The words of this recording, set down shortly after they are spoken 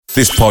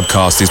This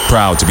podcast is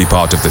proud to be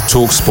part of the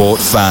TalkSport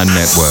Fan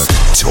Network.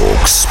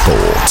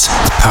 TalkSport.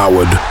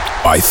 Powered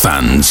by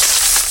fans.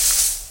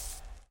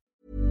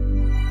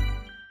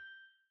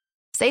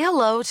 Say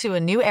hello to a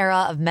new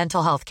era of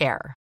mental health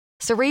care.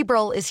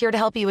 Cerebral is here to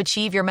help you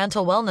achieve your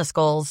mental wellness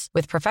goals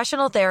with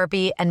professional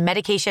therapy and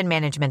medication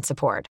management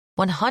support.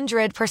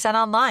 100%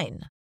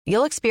 online.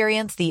 You'll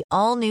experience the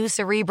all-new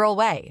Cerebral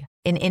Way,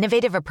 an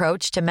innovative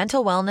approach to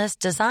mental wellness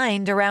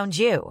designed around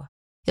you.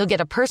 You'll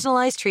get a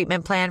personalized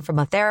treatment plan from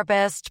a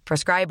therapist,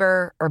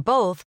 prescriber, or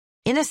both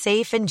in a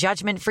safe and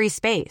judgment-free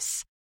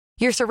space.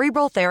 Your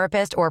Cerebral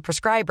therapist or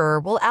prescriber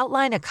will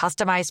outline a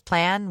customized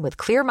plan with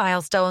clear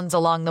milestones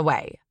along the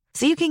way,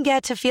 so you can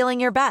get to feeling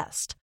your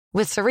best.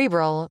 With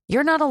Cerebral,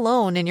 you're not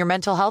alone in your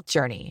mental health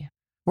journey.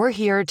 We're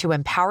here to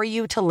empower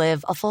you to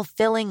live a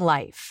fulfilling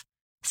life.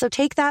 So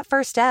take that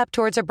first step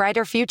towards a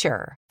brighter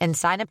future and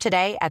sign up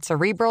today at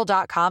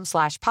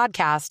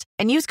Cerebral.com/podcast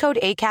and use code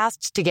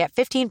ACAST to get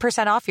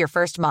 15% off your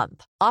first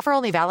month. Offer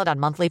only valid on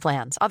monthly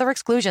plans. Other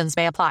exclusions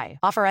may apply.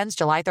 Offer ends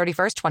July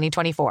 31st,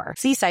 2024.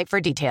 See site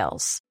for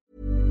details.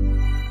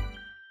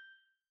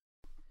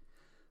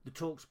 The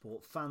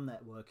TalkSport Fan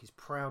Network is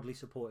proudly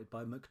supported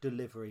by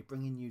McDelivery,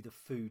 bringing you the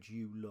food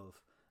you love.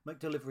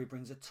 McDelivery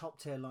brings a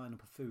top-tier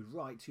lineup of food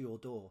right to your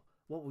door.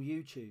 What will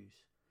you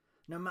choose?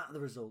 No matter the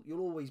result, you'll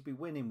always be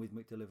winning with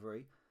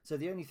McDelivery, so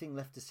the only thing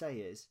left to say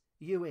is,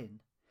 you in?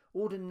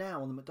 Order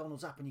now on the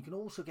McDonald's app and you can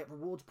also get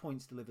rewards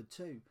points delivered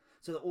too,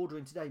 so that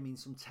ordering today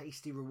means some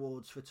tasty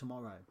rewards for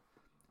tomorrow.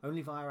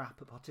 Only via app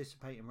at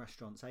participating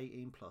restaurants,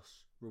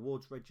 18+.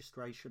 Rewards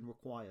registration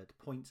required.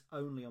 Points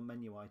only on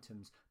menu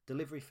items.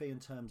 Delivery fee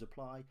and terms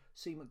apply.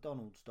 See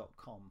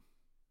mcdonalds.com.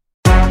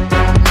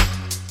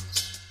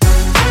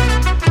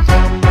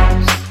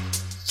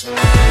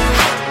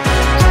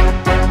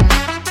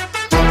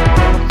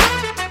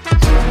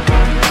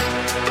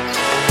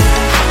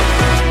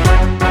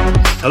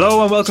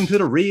 Hello and welcome to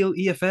the Real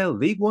EFL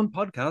League One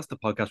podcast, the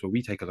podcast where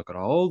we take a look at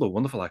all the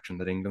wonderful action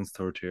that England's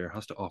third tier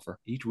has to offer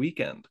each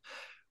weekend.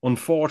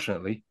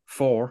 Unfortunately,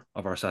 4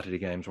 of our Saturday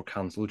games were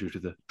cancelled due to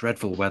the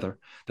dreadful weather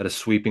that is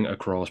sweeping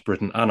across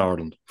Britain and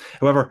Ireland.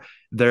 However,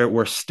 there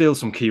were still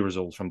some key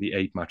results from the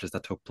 8 matches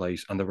that took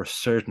place, and there were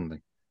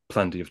certainly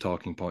plenty of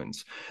talking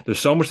points. There's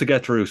so much to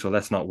get through, so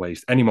let's not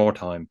waste any more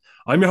time.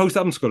 I'm your host,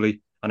 Adam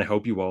Scully, and I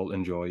hope you all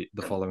enjoy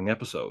the following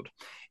episode.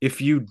 If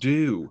you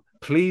do,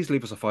 please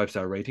leave us a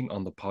 5-star rating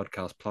on the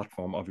podcast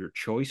platform of your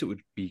choice. It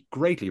would be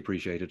greatly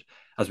appreciated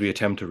as we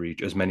attempt to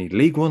reach as many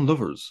League One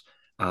lovers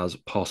as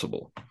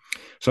possible.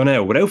 So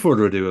now, without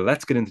further ado,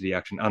 let's get into the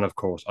action. And of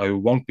course, I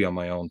won't be on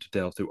my own to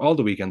delve through all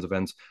the weekend's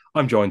events.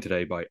 I'm joined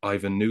today by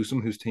Ivan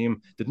Newsom, whose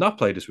team did not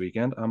play this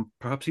weekend, and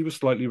perhaps he was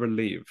slightly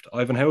relieved.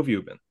 Ivan, how have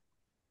you been?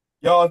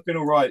 Yeah, I've been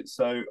all right.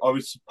 So I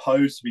was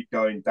supposed to be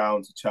going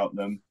down to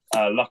Cheltenham.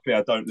 Luckily,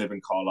 I don't live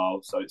in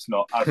Carlisle, so it's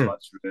not as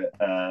much of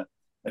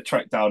a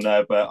trek down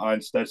there. But I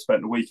instead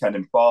spent the weekend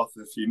in Bath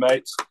with a few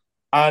mates,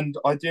 and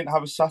I didn't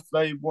have a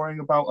Saturday worrying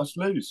about us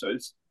lose. So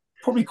it's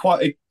probably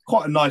quite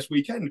a nice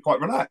weekend,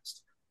 quite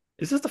relaxed.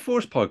 Is this the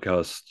first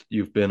podcast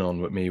you've been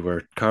on with me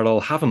where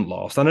Carlisle haven't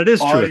lost? And it is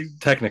true,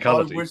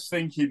 technicality. I was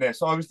thinking this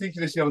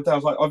the other day. I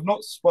was like, I've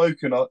not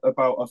spoken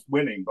about us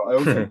winning, but I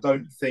also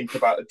don't think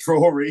about a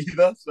draw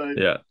either. So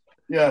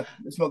yeah,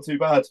 it's not too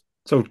bad.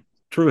 So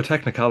through a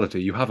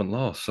technicality, you haven't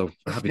lost. So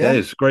happy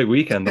days. Great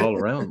weekend all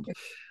around.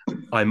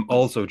 I'm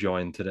also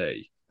joined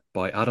today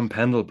by Adam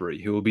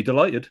Pendlebury, who will be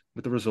delighted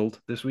with the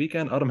result this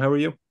weekend. Adam, how are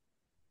you?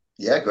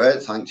 Yeah,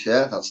 great, thanks.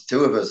 Yeah, that's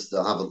 2 of us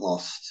that haven't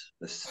lost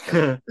this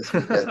weekend.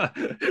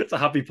 It's a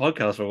happy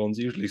podcast for once.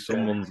 Usually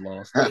someone's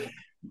lost.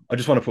 I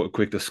just want to put a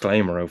quick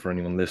disclaimer out for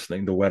anyone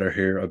listening. The weather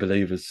here, I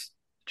believe, is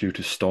due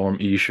to Storm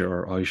Isha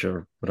or Aisha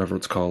or whatever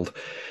it's called,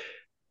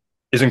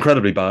 is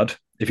incredibly bad.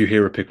 If you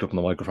hear it picked up on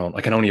the microphone,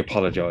 I can only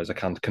apologise. I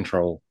can't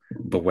control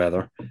the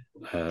weather.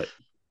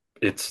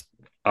 It's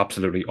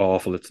absolutely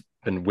awful. It's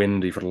been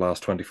windy for the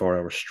last 24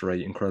 hours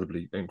straight.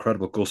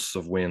 Incredible gusts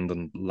of wind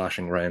and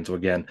lashing rain. So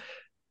again,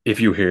 if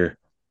you hear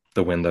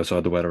the wind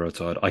outside, the weather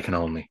outside, I can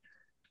only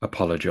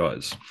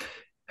apologise.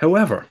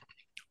 However,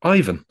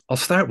 Ivan, I'll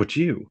start with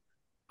you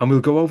and we'll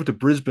go over to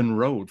Brisbane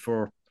Road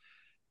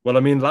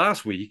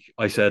last week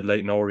I said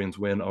Leyton Orient's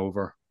win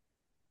over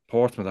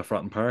Portsmouth at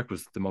Fratton Park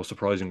was the most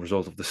surprising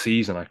result of the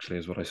season, actually,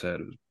 is what I said.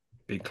 It was a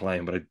big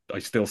claim, but I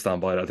still stand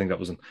by it. I think that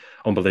was an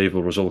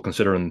unbelievable result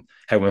considering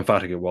how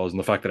emphatic it was and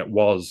the fact that it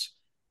was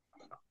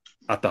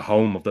at the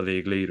home of the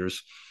league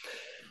leaders.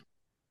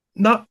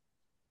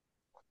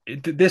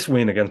 This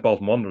win against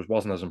Bolton Wanderers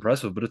wasn't as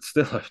impressive, but it's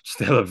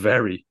still a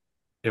very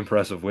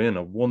impressive win,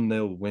 a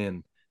 1-0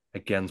 win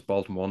against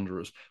Bolton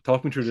Wanderers.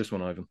 Talk me through this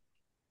one, Ivan.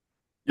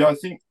 Yeah, I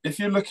think if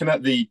you're looking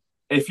at the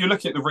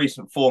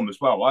recent form as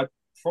well, I'd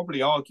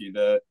probably argue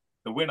the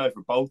win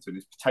over Bolton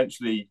is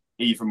potentially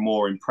even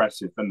more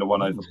impressive than the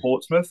one over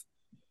Portsmouth.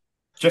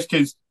 Just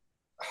because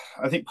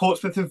I think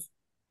Portsmouth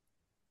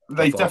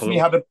they've definitely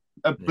had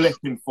a blip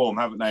in form,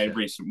 haven't they, in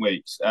recent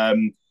weeks?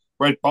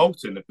 Whereas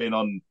Bolton have been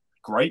on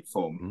great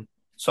form.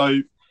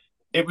 So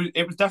it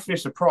was definitely a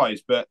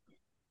surprise, but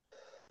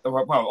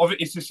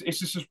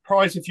it's a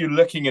surprise if you're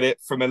looking at it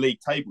from a league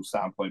table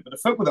standpoint. But the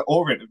football that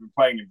Orient have been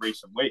playing in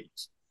recent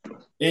weeks,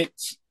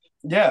 it's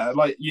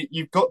like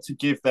you've got to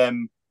give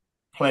them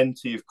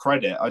plenty of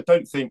credit. I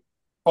don't think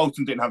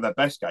Bolton didn't have their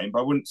best game, but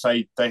I wouldn't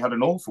say they had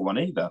an awful one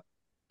either.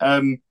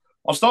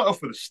 I'll start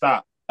off with a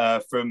stat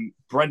from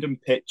Brendan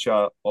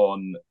Pitcher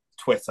on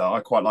Twitter. I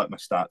quite like my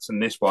stats,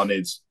 and this one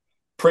is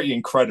pretty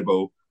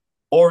incredible.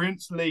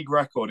 Orient's league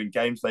record in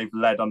games they've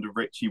led under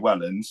Richie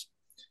Wellens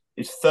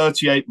is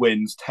 38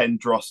 wins, 10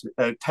 draws,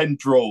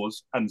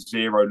 and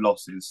 0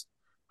 losses.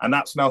 And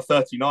that's now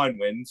 39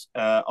 wins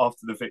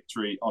after the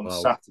victory on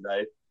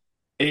Saturday.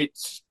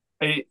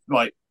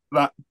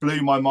 That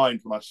blew my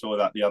mind when I saw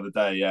that the other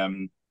day.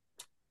 And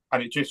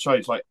it just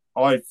shows,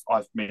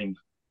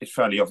 it's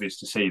fairly obvious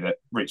to see that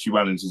Richie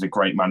Wellens is a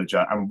great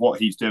manager and what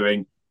he's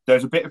doing.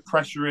 There's a bit of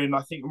pressure in,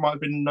 I think it might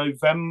have been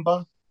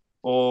November.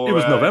 It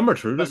was November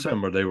through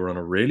December. They were on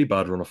a really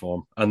bad run of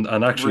form. And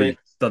actually,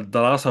 the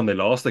last time they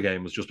lost the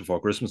game was just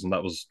before Christmas, and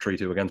that was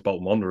 3-2 against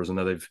Bolton Wanderers. And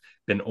now they've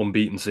been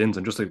unbeaten since.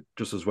 And just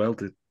as well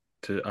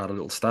to add a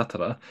little stat to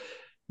that,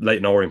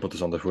 Leyton Orient put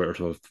this on the Twitter.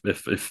 So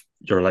if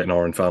you're a Leyton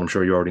Orient fan, I'm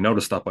sure you already know the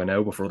stat by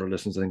now. But for other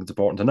listeners, I think it's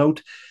important to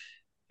note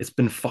it's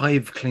been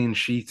 5 clean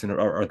sheets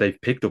or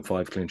they've picked up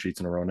 5 clean sheets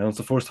in a row now. It's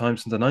the first time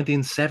since the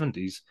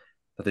 1970s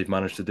that they've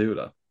managed to do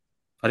that.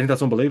 I think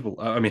that's unbelievable.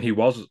 I mean,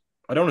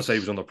 I don't want to say he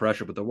was under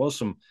pressure, but there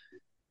was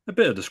a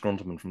bit of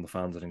disgruntlement from the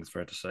fans, I think it's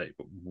fair to say.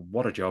 But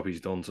what a job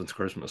he's done since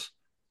Christmas.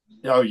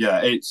 Oh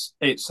yeah, it's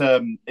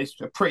a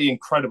pretty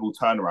incredible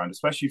turnaround,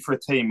 especially for a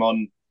team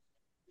on.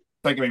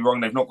 Don't get me wrong,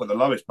 they've not got the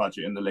lowest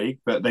budget in the league,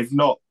 but they've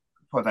not.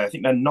 I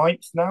think they're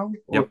 9th now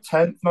or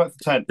 10th, 9th,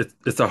 10th.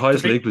 It's their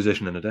highest league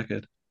position in a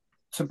decade.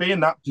 To be in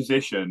that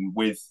position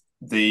with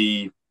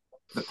the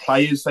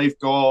players they've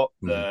got,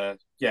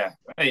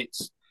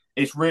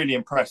 it's really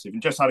impressive.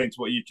 And just adding to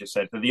what you just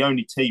said, they're the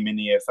only team in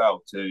the EFL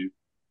to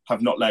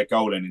have not let a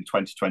goal in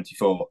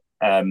 2024.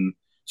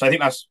 So I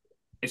think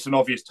it's an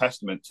obvious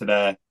testament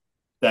to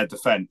their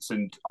defence.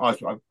 And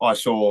I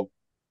saw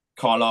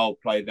Carlisle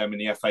play them in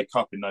the FA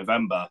Cup in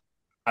November,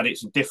 and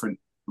it's a different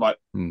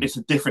it's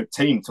a different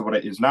team to what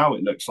it is now.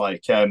 It looks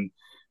like the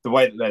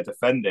way that they're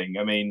defending.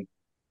 I mean,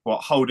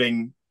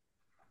 holding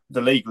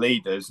the league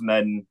leaders, and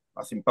then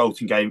I think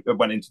Bolton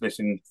went into this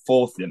in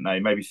 4th, didn't they?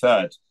 Maybe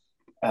 3rd.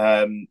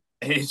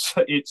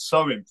 It's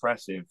so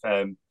impressive.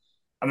 And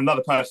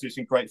another person who's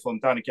in great form,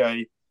 Danny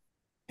Gay,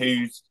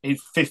 whose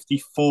his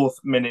 54th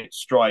minute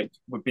strike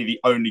would be the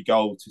only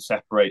goal to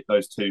separate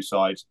those two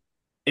sides.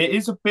 It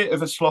is a bit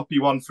of a sloppy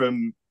one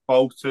from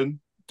Bolton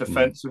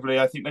defensively.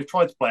 I think they've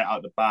tried to play it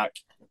out the back,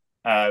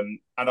 and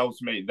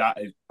ultimately that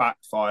has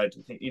backfired.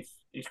 I think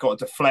he's got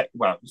a deflect.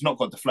 Well, it's not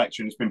got a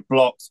deflection. It's been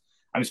blocked,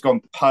 and it's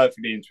gone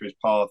perfectly into his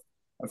path.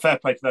 And fair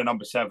play to their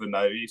number 7,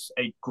 though. It's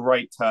a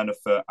great turn of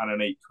foot and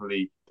an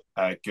equally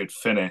good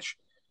finish.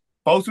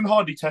 Bolton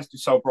hardly tested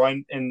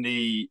Solbright in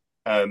the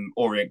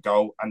Orient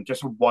goal and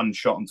just a 1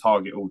 shot on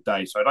target all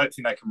day. So I don't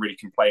think they can really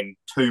complain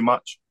too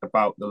much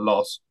about the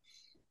loss.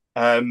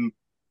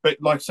 But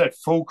like I said,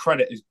 full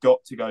credit has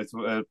got to go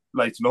to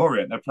Leyton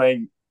Orient. They're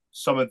playing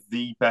some of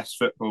the best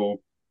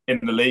football in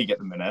the league at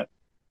the minute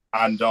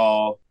and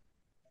are,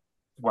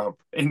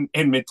 in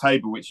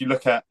mid-table, which you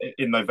look at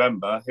in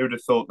November, who would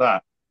have thought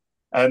that?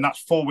 And that's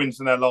 4 wins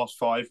in their last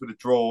 5 with a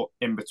draw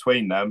in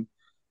between them.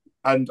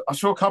 And I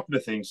saw a couple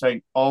of things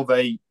saying,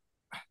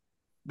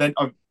 then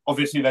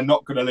obviously they're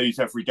not going to lose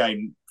every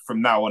game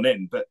from now on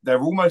in, but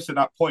they're almost at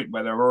that point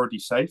where they're already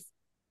safe.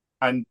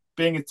 And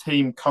being a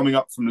team coming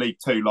up from League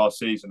 2 last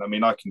season, I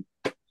mean, I can,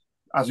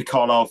 as a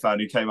Carlisle fan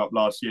who came up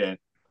last year,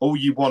 all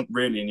you want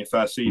really in your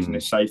first season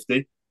is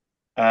safety.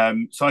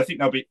 So I think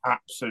they'll be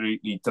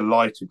absolutely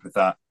delighted with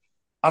that.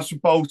 As for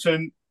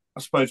Bolton,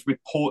 I suppose with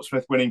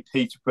Portsmouth winning,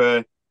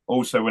 Peterborough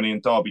also winning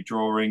and Derby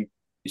drawing,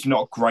 it's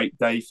not a great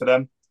day for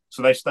them.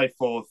 So they stay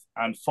 4th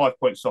and 5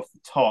 points off the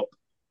top.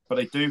 But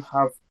they do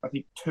have, I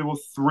think, 2 or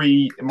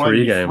 3, it might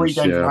be 3 games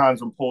in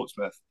hands on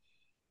Portsmouth.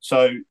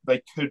 So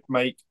they could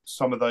make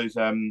some of those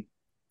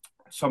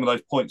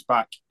points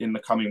back in the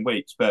coming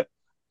weeks. But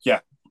yeah,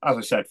 as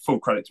I said, full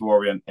credit to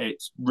Orient.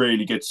 It's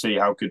really good to see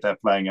how good they're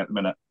playing at the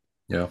minute.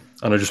 Yeah,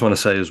 and I just want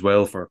to say as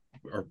well,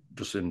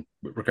 just in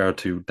regard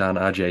to Dan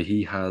Adjei,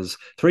 he has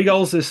 3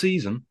 goals this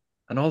season,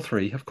 and all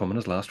 3 have come in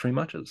his last 3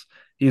 matches.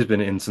 He's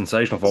been in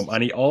sensational form,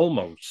 and he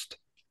almost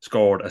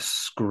scored a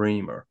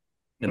screamer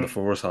in the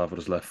first half with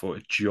his left foot.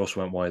 It just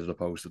went wide of the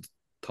post at the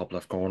top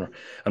left corner.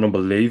 An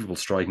unbelievable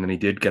strike, and then he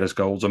did get his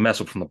goals. A mess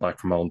up from the back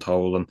from Owen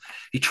Toll, and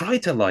he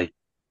tried to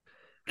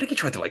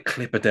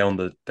clip it down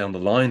the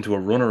line to a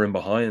runner in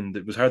behind.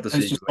 It was hard to see.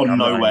 It's just gone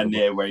nowhere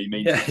near where he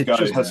needs to go,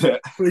 has it?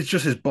 It's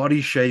just his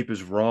body shape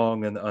is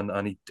wrong,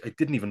 and it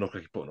didn't even look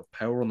like he put enough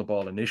power on the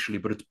ball initially,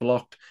 but it's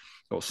blocked.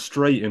 Goes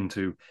straight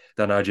into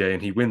Dan Adjei,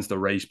 and he wins the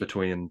race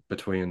between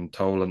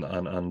Toll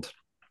and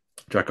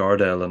Jack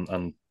Ardell,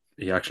 and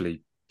he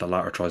actually, the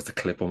latter tries to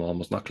clip him,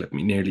 almost not clip him,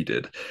 he nearly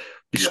did.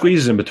 He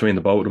squeezes in between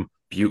the both of them.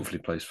 Beautifully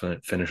placed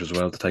finish as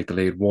well to take the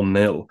lead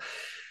 1-0.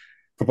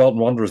 For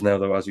Bolton Wanderers now,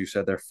 though, as you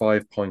said, they're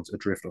 5 points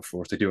adrift of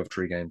first. They do have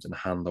 3 games in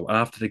hand, though.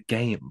 After the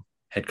game,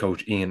 head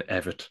coach Ian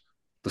Evatt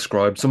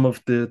described some of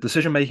the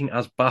decision making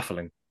as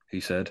baffling, he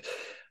said.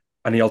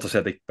 And he also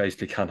said they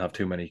basically can't have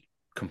too many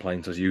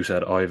complaints, as you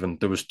said, Ivan.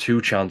 There was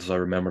 2 chances I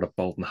remember that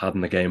Bolton had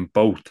in the game.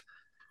 Both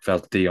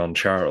felt Dion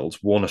Charles.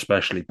 One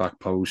especially back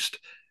post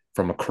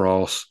from a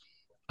cross,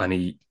 and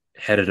he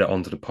headed it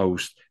onto the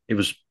post. It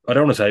was, I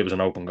don't want to say it was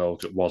an open goal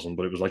because it wasn't,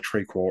 but it was like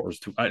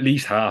 3/4 to at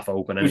least half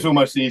open. It was Anyway.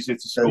 almost easier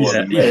to score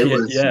Yeah,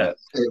 than yeah.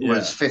 It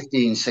was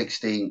 15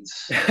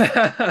 16ths.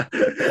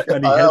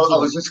 And I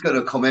was just going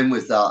to come in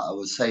with that. I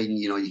was saying,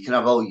 you can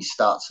have all your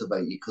stats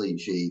about your clean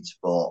sheets,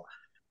 but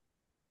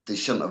they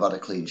shouldn't have had a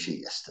clean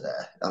sheet yesterday.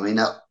 I mean,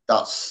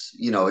 that's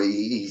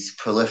he's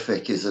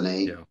prolific, isn't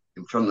he? Yeah.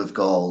 In front of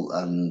goal,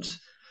 and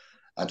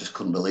I just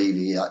couldn't believe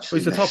he actually.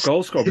 He's the top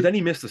goal scorer, but then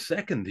he missed a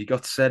second. He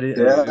got set in.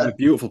 Yeah. It was a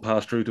beautiful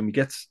pass through to him. He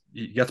gets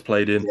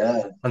played in,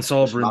 and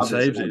Solbrun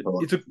saves it.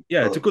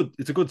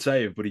 It's a good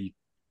save, but he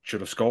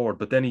should have scored.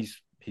 But then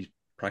he's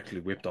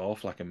practically whipped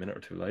off like a minute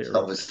or two later.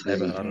 Obviously,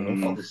 had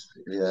enough.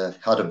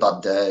 Had a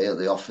bad day at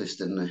the office,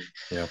 didn't he?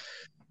 Yeah,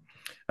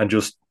 and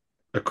just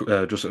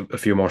a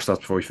few more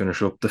stats before we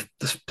finish up. The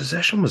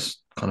possession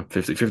was kind of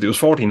 50-50. It was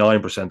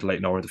 49% to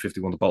Leyton Orient to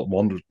 51 to Bolton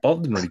Wanderers.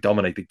 Bolton didn't really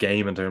dominate the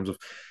game in terms of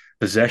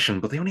possession,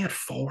 but they only had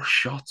 4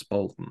 shots,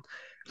 Bolton.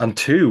 And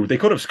 2, they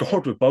could have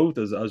scored with both,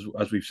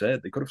 as we've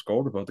said. They could have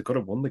scored with both. They could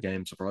have won the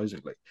game,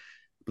 surprisingly.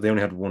 But they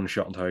only had 1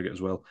 shot on target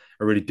as well.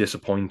 A really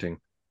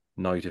disappointing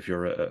night if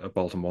you're a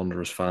Bolton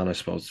Wanderers fan, I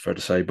suppose it's fair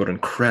to say, but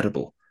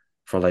incredible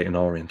for Leyton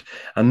Orient.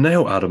 And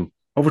now, Adam,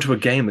 over to a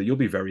game that you'll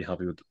be very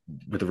happy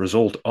with the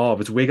result of.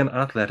 It's Wigan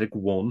Athletic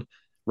 1,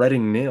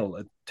 Reading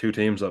 0, 2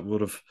 teams that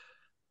would have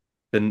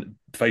been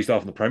faced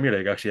off in the Premier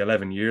League actually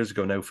 11 years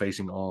ago, now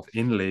facing off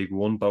in League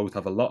One. Both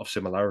have a lot of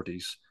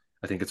similarities,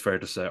 I think it's fair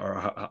to say,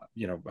 or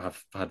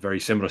have had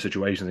very similar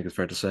situations, I think it's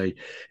fair to say,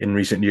 in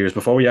recent years.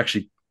 Before we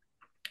actually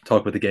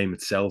talk about the game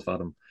itself,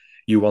 Adam,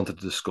 you wanted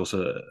to discuss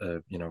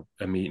a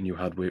meeting you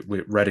had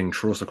with Reading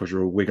Trust. Of course,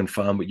 you're a Wigan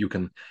fan, but you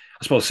can,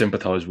 I suppose,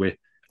 sympathise with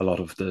a lot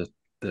of the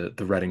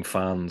Reading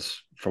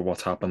fans for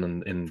what's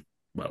happened in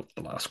the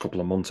last couple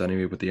of months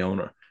anyway with the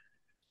owner.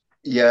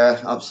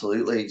 Yeah,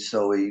 absolutely.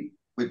 So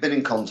we've been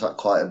in contact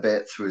quite a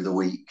bit through the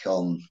week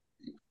on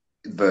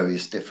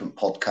various different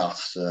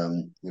podcasts.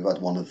 We've had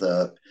one of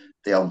the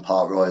Elm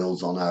Park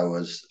Royals on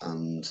ours,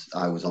 and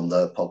I was on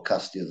their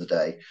podcast the other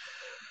day.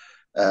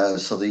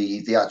 So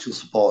the actual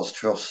supporters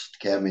trust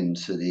came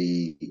into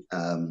the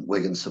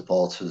Wigan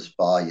supporters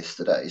bar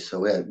yesterday. So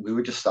we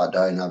were just sat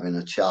down having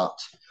a chat.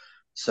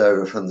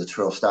 Sarah from the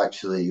trust,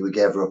 actually, we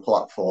gave her a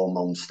platform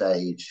on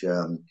stage.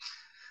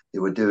 They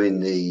were doing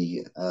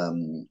the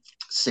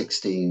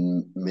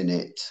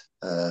 16-minute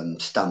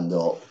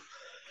stand-up,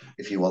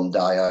 if you want,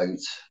 die out.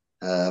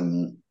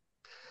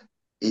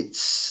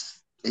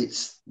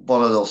 It's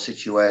one of those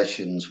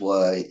situations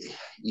where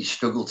you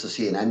struggle to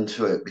see an end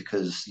to it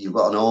because you've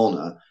got an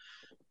owner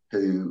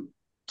who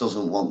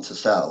doesn't want to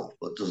sell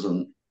but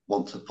doesn't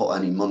want to put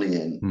any money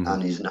in,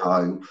 and is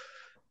now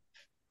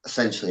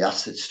essentially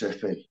asset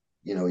stripping.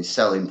 He's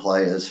selling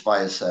players,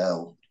 fire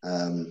sale,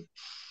 and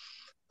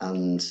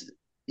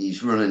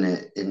he's running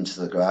it into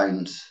the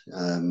ground.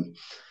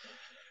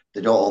 They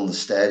don't own the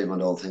stadium, I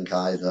don't think,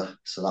 either.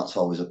 So that's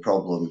always a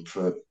problem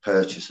for a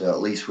purchaser.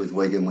 At least with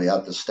Wigan, we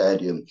had the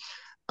stadium.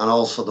 And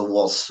also there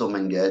was some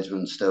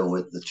engagement still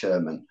with the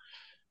chairman.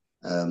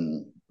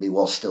 He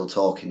was still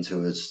talking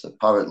to us.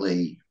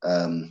 Apparently,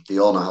 the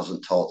owner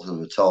hasn't talked to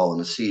them at all. And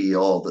the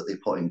CEO that they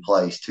put in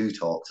place to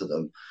talk to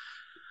them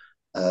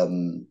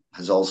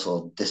has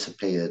also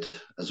disappeared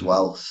as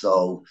well.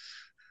 So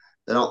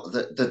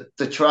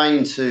they're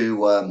trying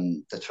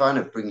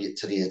to bring it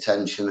to the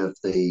attention of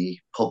the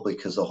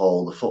public as a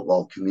whole, the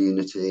football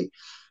community.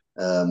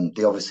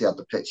 They obviously had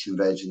the pitch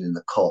invasion in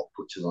the cup,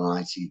 which was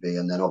on ITV,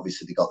 and then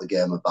obviously they got the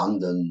game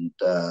abandoned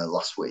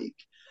last week.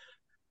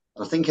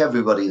 And I think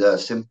everybody there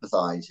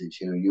sympathises.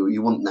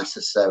 You wouldn't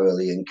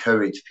necessarily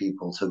encourage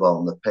people to go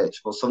on the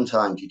pitch, but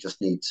sometimes you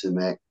just need to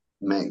make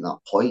that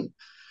point.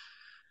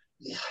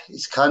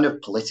 It's kind of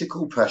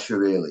political pressure,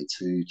 really,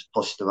 to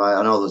push them out.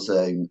 I know there's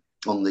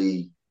on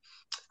the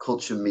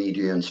Culture,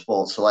 Media and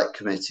Sports Select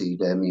Committee,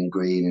 Damien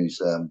Green, who's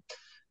a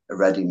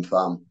Reading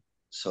fan.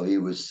 So he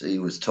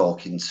was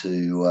talking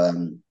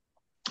to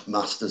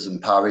Masters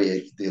and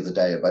Parry the other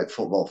day about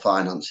football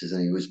finances,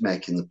 and he was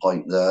making the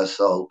point there.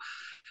 So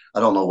I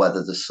don't know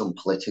whether there's some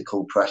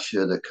political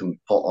pressure that can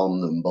put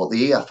on them, but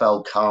the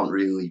EFL can't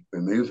really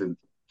remove him.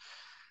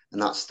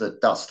 And that's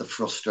the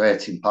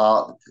frustrating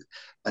part.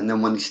 And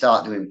then when they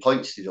start doing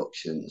points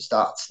deductions,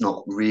 that's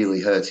not really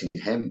hurting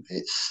him.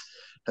 It's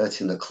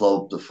hurting the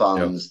club, the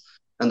fans,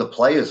 and the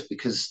players.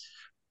 Because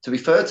to be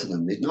fair to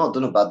them, they've not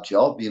done a bad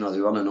job. They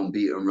were on an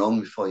unbeaten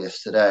run before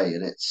yesterday.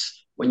 And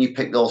it's when you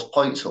pick those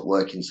points up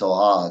working so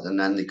hard, and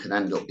then they can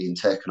end up being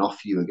taken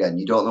off you again.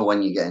 You don't know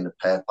when you get in a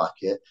pay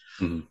packet.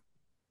 Mm-hmm.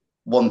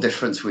 One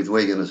difference with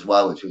Wigan as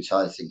well, which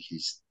I think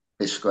is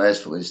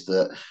disgraceful, is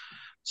that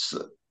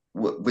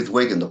with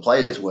Wigan, the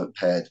players weren't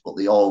paid, but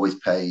they always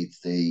paid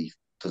the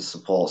the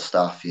support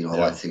staff, Yeah.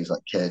 like things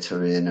like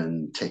catering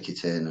and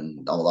ticketing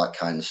and all that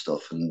kind of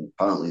stuff. And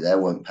apparently they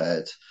weren't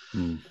paid.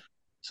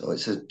 So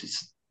it's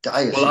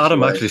dire Well,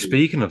 Adam, actually, situation.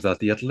 speaking of that,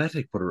 the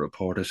Athletic put a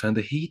report out saying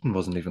the heating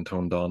wasn't even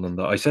turned on, and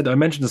I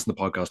mentioned this in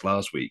the podcast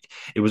last week.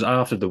 It was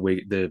after the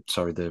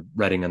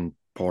Reading and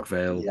Port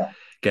Vale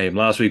game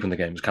last week when the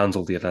game was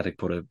cancelled. The Athletic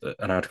put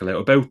an article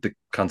out about the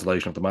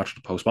cancellation of the match,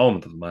 the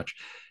postponement of the match,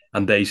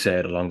 and they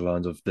said along the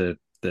lines of the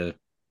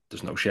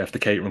there's no chef, the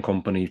catering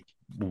company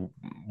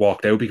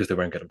walked out because they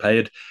weren't getting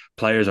paid.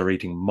 Players are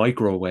eating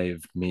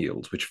microwave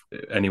meals, which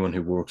anyone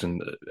who works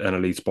in an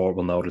elite sport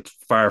will know that's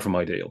far from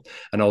ideal.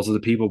 And also the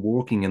people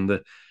working in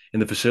the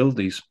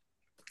facilities,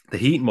 the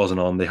heating wasn't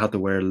on. They had to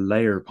wear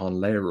layer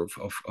upon layer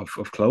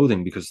of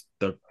clothing because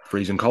they're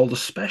freezing cold,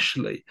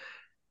 especially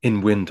in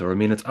winter. I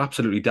mean, it's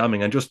absolutely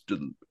damning. And just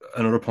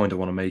another point I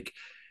want to make,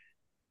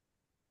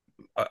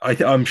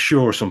 I'm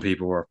sure some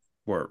people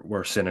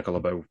were cynical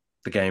about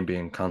the game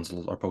being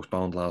cancelled or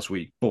postponed last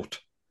week, but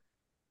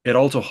it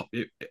also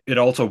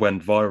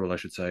went viral, I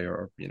should say,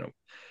 or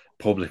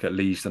public at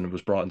least, and it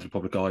was brought into the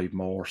public eye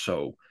more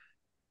so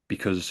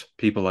because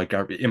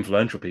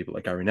influential people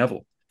like Gary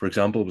Neville, for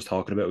example, was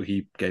talking about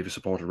he gave his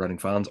support to Reading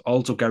fans.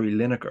 Also, Gary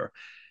Lineker,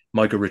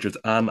 Michael Richards,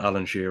 and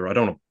Alan Shearer. I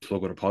don't know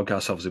plug with a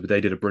podcast, obviously, but they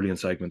did a brilliant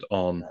segment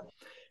on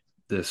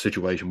the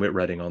situation with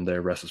Reading on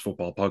their Restless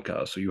Football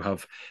podcast. So you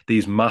have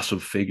these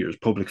massive figures,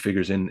 public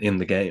figures in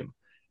the game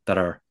that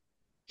are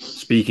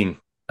speaking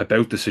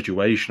about the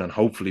situation and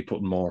hopefully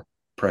putting more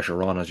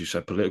pressure on, as you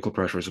said, political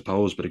pressure, I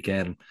suppose. But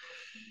again,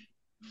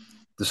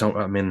 it's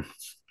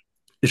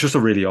just a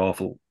really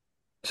awful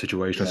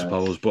situation, I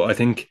suppose. But I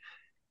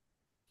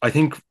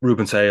think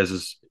Ruben Sayers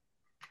is,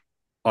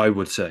 I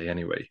would say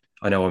anyway.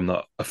 I know I'm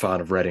not a fan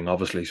of Reading,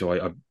 obviously,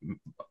 so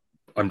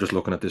I'm just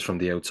looking at this from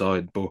the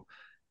outside. But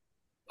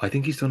I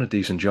think he's done a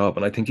decent job,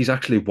 and I think he's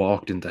actually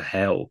walked into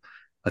hell.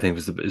 I think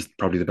is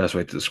probably the best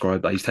way to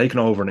describe that. He's taken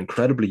over an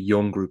incredibly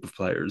young group of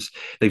players.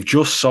 They've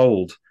just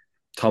sold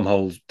Tom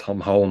Holmes,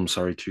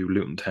 to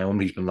Luton Town.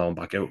 He's been loaned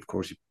back out. Of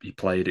course, he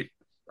played it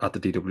at the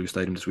DW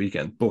Stadium this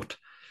weekend. But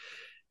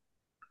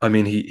I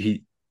mean,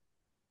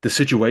 the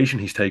situation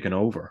he's taken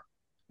over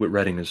with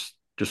Reading is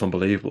just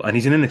unbelievable. And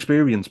he's an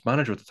inexperienced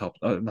manager at the top,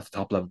 not the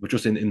top level, but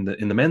just in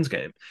the men's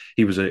game.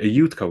 He was a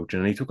youth coach,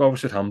 and he took over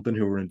Southampton,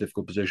 who were in a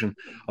difficult position.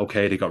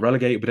 Okay, they got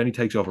relegated, but then he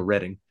takes over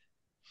Reading,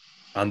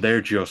 and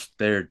they're just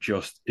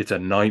it's a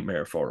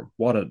nightmare for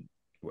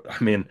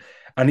him.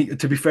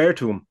 To be fair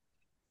to him,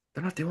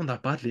 they're not doing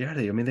that badly, are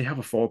they? I mean, they have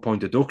a 4-point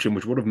deduction,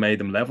 which would have made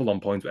them level on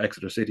points with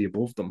Exeter City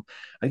above them.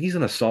 Like, he's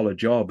in a solid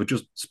job. But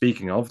just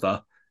speaking of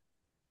that,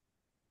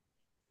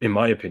 in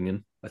my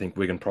opinion, I think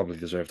Wigan probably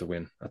deserved to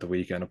win at the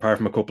weekend. Apart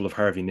from a couple of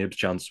Harvey Nibbs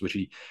chances,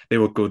 they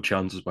were good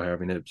chances by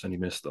Harvey Nibbs, and he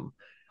missed them.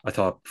 I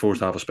thought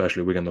first half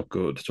especially, Wigan looked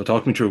good. So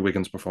talk me through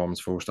Wigan's performance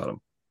first, Adam.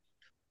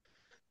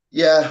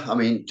 Yeah, I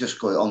mean, just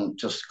quickly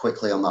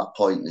on that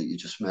point that you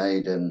just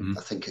made, and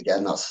I think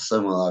again that's a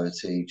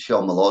similarity.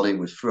 Sean Maloney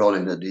was thrown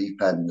in the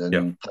deep end,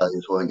 and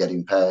players weren't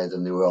getting paid,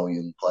 and they were all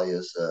young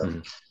players.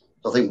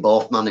 I think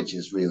both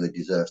managers really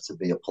deserve to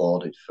be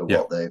applauded for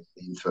what they've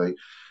been through.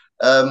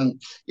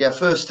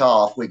 First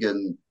half,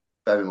 Wigan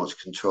very much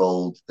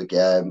controlled the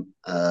game.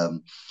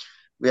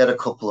 We had a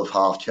couple of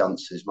half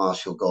chances,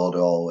 Martial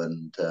Gordo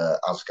and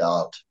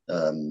Asgard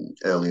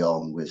early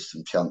on with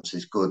some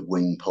chances, good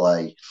wing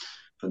play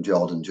from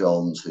Jordan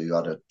Jones, who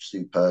had a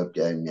superb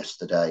game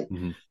yesterday.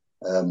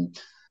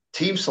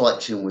 Team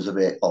selection was a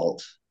bit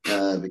odd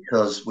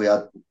because we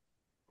had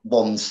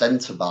one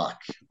centre-back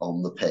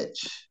on the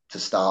pitch to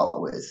start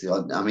with.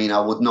 I mean,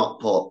 I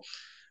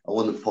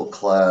wouldn't put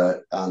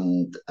Clare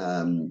and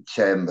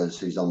Chambers,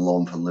 who's on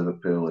loan from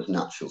Liverpool, as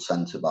natural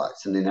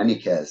centre-backs. And in any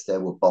case, they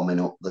were bombing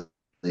up the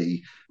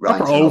right.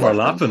 They were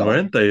overlapping,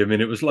 weren't they? I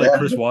mean, it was like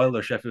Chris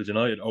Wilder, Sheffield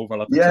United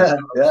overlapping.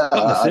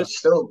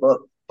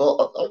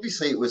 But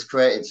obviously it was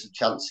creating some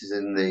chances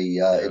in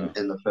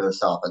the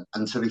first half.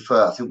 And to be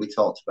fair, I think we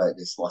talked about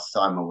this last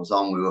time I was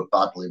on. We were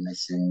badly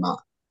missing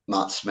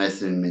Matt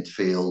Smith in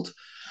midfield.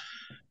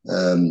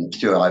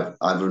 Stuart,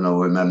 I don't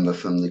know, remember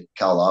from the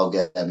Carlisle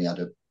game, he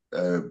had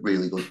a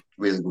really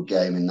good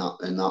game in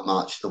that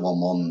match, the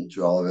 1-1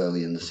 draw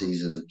early in the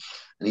season.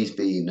 And he's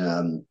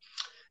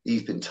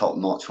been top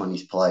notch when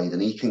he's played,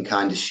 and he can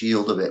kind of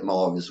shield a bit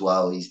more as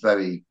well. He's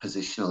very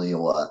positionally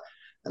aware.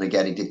 And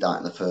again, he did that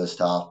in the first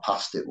half,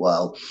 passed it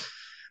well.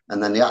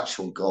 And then the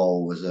actual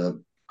goal was a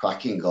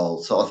cracking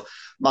goal. Sort of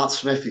Matt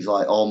Smith is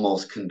like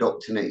almost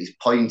conducting it. He's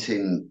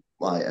pointing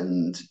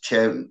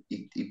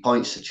he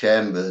points to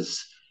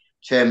Chambers.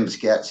 Chambers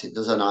gets it,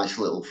 does a nice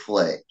little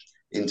flick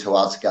into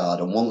Asgard.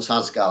 And once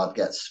Asgard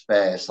gets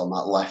space on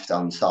that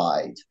left-hand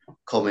side,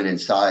 coming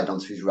inside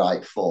onto his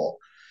right foot,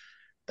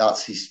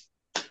 that's his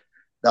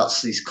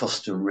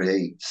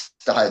customary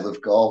style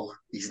of goal.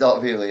 He's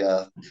not really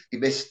he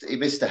missed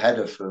a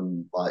header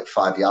from like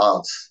 5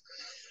 yards,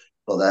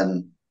 but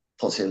then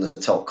puts it in the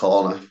top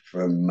corner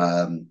from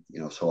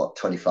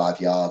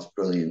 25 yards.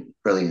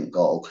 Brilliant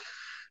goal.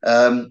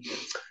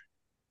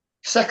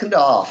 Second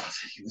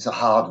half, it was a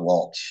hard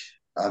watch.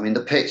 I mean,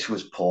 the pitch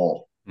was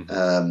poor.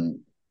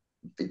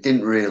 It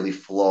didn't really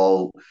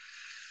flow.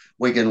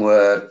 Wigan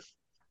were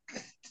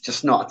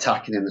just not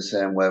attacking in the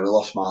same way. We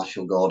lost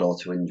Marshall Gordo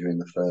to injury in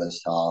the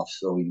first half,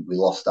 so we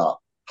lost that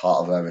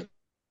part of our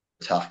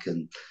attack,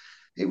 and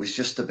it was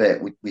just a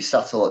bit. We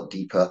sat a lot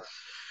deeper.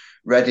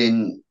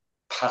 Reading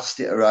passed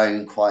it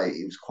around quite.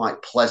 It was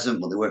quite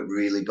pleasant, but they weren't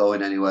really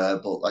going anywhere.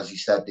 But as you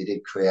said, they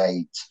did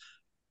create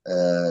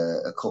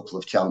a couple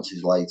of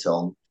chances late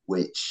on,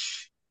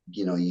 which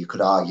you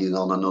could argue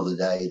on another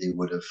day they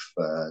would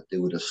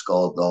have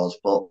scored those.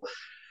 But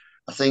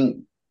I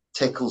think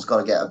Tickle's got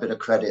to get a bit of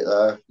credit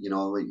there.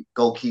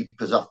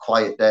 Goalkeepers have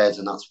quiet days,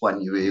 and that's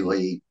when you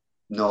really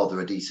know they're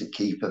a decent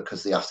keeper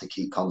because they have to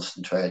keep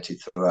concentrated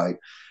throughout.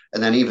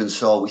 And then even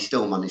so, we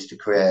still managed to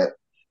create a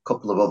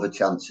couple of other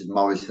chances.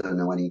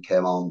 Morrison, when he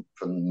came on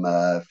from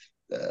as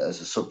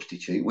a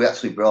substitute, we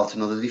actually brought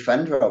another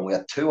defender on. We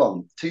had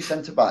two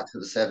centre backs at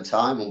the same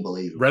time.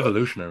 Unbelievable,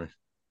 revolutionary.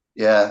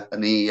 Yeah,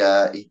 and he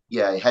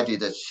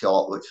headed a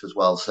shot which was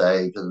well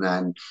saved, and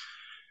then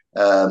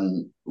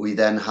we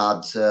then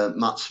had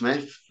Matt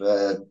Smith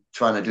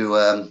trying to do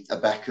a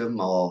Beckham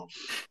or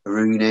a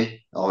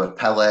Rooney or a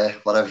Pele,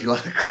 whatever you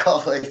want to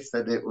call it,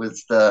 and it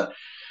was to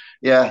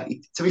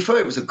be fair,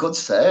 it was a good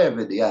save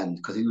at the end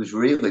because he was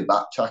really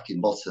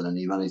backtracking Button and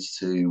he managed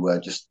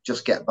to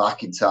just get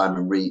back in time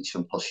and reach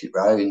and push it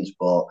round.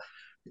 But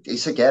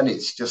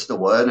it's just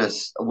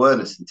awareness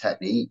and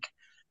technique.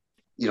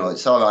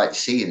 It's all right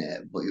seeing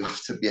it, but you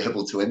have to be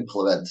able to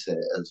implement it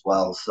as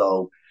well.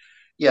 So,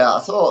 yeah, I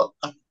thought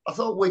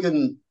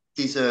Wigan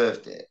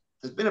deserved it.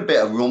 There's been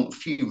a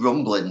few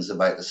rumblings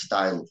about the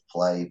style of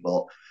play,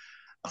 but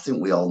I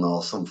think we all know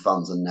some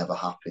fans are never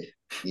happy,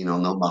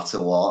 no matter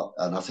what.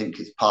 And I think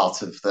it's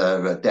part of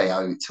their day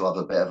out to have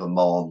a bit of a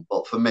mourn.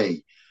 But for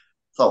me, I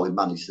thought we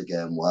managed the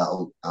game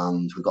well,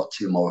 and we've got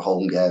 2 more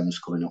home games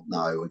coming up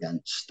now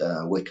against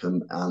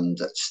Wycombe and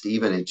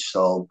Stevenage.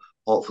 So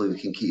hopefully we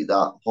can keep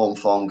that home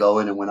form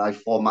going and win out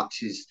 4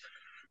 matches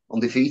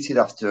undefeated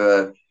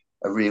after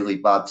a really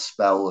bad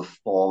spell of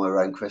form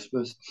around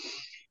Christmas.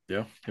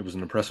 Yeah, it was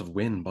an impressive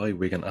win by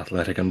Wigan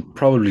Athletic and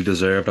probably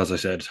deserved. As I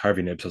said,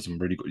 Harvey Knibbs had some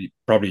really good,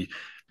 probably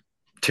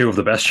 2 of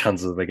the best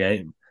chances of the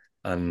game,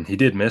 and he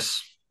did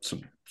miss.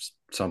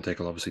 Sam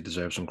Tickle obviously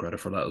deserves some credit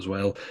for that as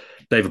well.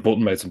 David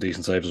Button made some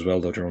decent saves as well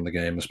though during the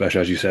game,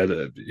 especially as you said,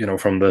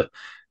 from the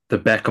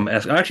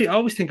Beckham-esque. Actually, I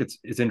always think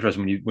it's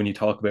interesting when you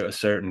talk about a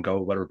certain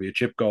goal, whether it be a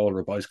chip goal or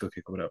a bicycle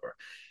kick or whatever.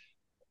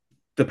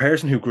 The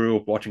person who grew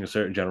up watching a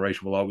certain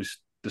generation will always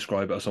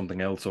describe it as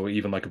something else. So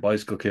even like a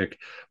bicycle kick,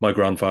 my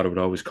grandfather would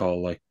always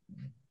call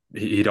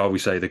he'd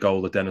always say the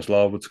goal that Dennis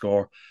Law would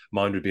score.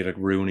 Mine would be like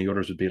Rooney,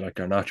 others would be like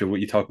Garnacho. What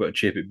you talk about a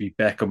chip, it'd be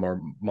Beckham,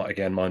 or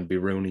again, mine would be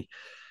Rooney.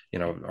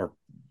 Or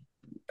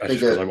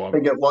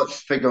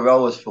watch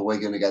Figueroa's for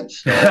Wigan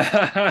against that's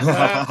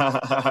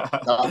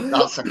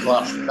a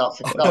class.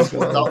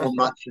 That one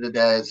match of the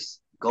day's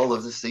goal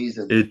of the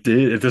season. It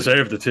did. It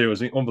deserved it too. It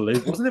was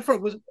unbelievable. Wasn't it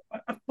from?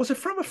 Was it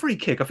from a free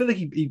kick? I feel like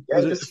he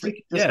was just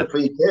a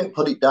free kick.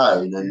 Put it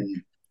down,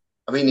 and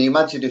I mean,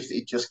 imagine if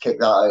he just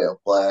kicked that out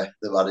of play,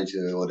 the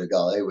manager would have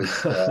got it.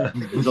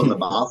 It was under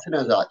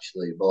Martinez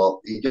actually, but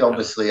he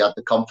obviously had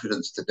the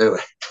confidence to do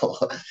it.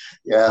 But,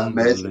 yeah,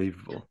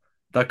 unbelievable. Amazing.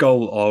 That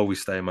goal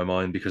always stay in my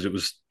mind because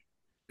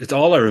it's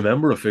all I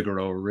remember of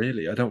Figueroa.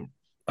 Really, I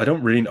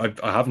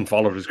haven't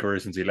followed his career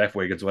since he left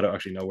Wigan, so I don't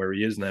actually know where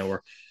he is now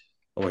or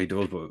what he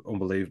does. But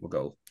unbelievable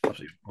goal,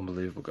 absolutely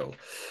unbelievable goal.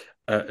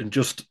 And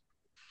just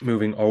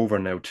moving over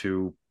now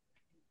to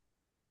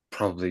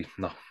probably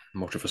not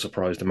much of a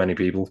surprise to many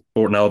people,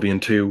 Burton Albion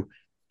 2,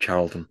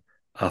 Charlton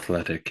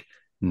Athletic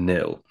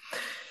 0.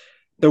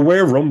 There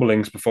were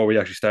rumblings before we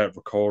actually started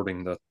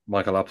recording that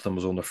Michael Appleton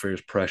was under fierce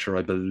pressure.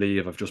 I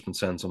believe I've just been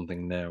sent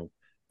something now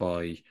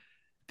by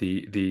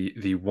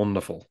the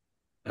wonderful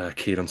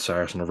Keelan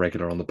Sarson, a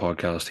regular on the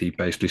podcast. He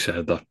basically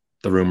said that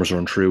the rumours are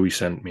untrue. He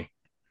sent me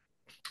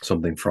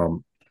something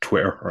from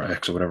Twitter or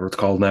X or whatever it's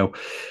called now.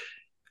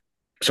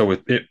 So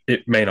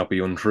it may not be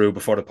untrue.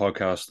 Before the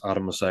podcast,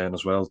 Adam was saying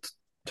as well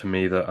to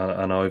me that,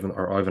 and Ivan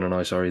and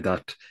I,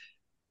 that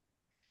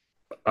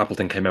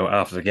Appleton came out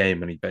after the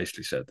game and he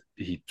basically said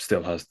he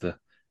still has the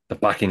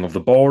backing of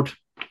the board.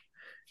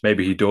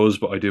 Maybe he does,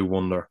 but I do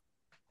wonder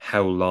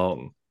how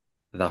long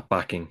that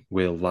backing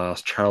will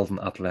last. Charlton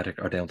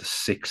Athletic are down to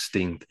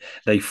 16th.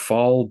 They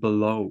fall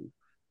below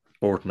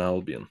Burton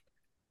Albion.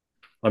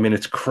 I mean,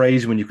 it's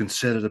crazy when you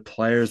consider the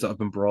players that have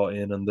been brought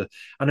in and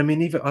I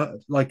mean, even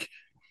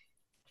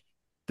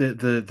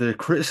the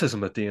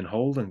criticism that Dean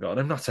Holden got.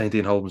 I'm not saying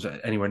Dean Holden was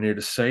anywhere near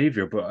the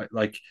savior, but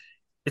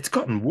it's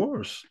gotten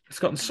worse. It's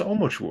gotten so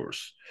much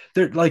worse.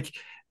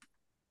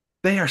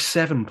 They are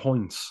 7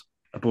 points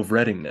above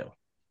Reading now.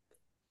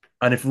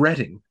 And if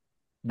Reading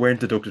weren't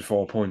deducted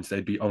 4 points,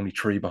 they'd be only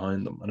 3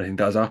 behind them. And I think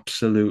that's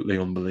absolutely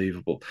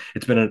unbelievable.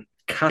 It's been a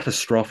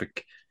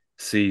catastrophic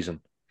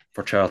season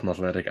for Charlton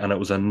Athletic, and it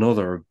was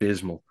another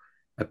abysmal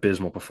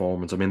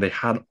performance. I mean, they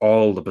had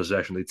all the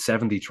possession. They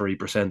had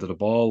 73% of the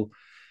ball.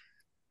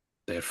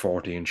 They had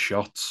 14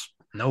 shots.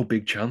 No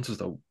big chances,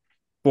 though.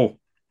 But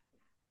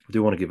I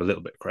do want to give a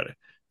little bit of credit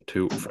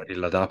to Freddie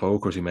Ladapo.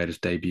 Of course, he made his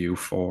debut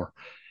for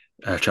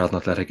Charlton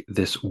Athletic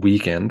this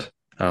weekend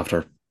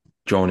after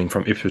joining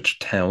from Ipswich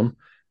Town.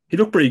 He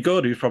looked pretty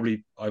good. He was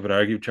probably, I would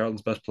argue,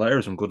 Charlton's best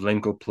player. Some good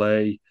link-up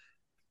play.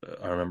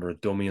 I remember a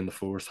dummy in the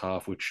first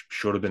half, which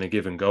should have been a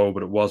give and go,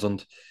 but it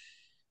wasn't.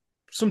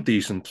 Some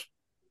decent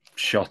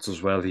shots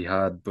as well he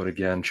had, but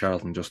again,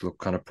 Charlton just looked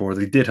kind of poor.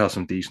 They did have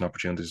some decent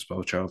opportunities, I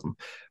suppose, Charlton,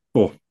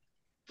 but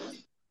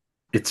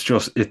it's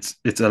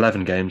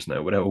 11 games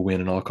now without a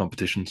win in all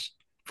competitions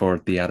for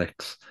the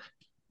Addicts.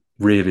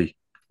 Really,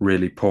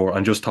 really poor.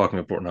 I'm just talking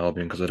about Burton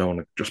Albion because I don't want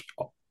to just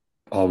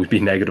always be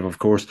negative, of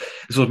course.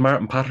 This was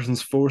Martin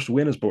Patterson's first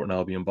win as Burton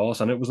Albion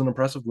boss, and it was an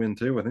impressive win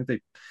too. I think they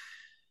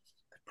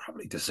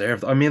probably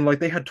deserved. I mean, like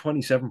they had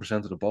 27%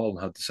 of the ball and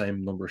had the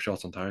same number of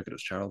shots on target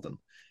as Charlton.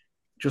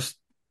 Just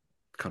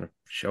kind of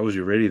shows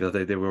you really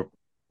that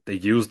they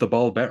used the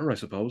ball better, I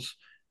suppose,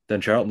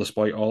 than Charlton,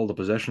 despite all the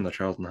possession that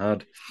Charlton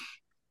had.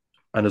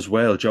 And as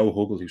well, Joe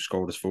Huggle, who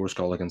scored his first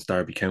goal against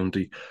Derby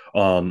County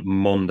on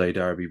Monday.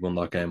 Derby won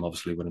that game,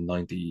 obviously, with a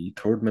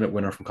 93rd minute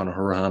winner from Conor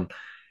Hurahan.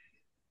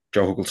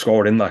 Joe Huggle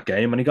scored in that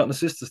game, and he got an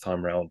assist this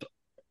time round.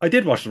 I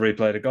did watch the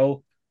replay of the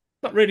goal.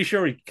 Not really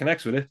sure he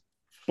connects with it,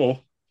 but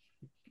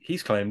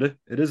he's claimed it.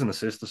 It is an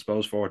assist, I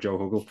suppose, for Joe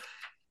Huggle.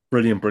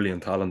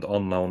 Brilliant talent,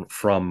 unknown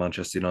from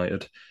Manchester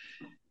United.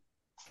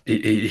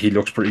 He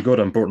looks pretty good.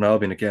 And Burton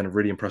Albion, again, a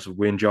really impressive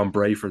win. John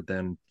Brayford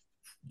then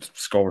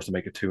scores to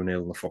make it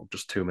 2-0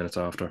 just 2 minutes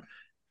after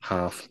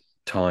half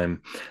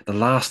time. The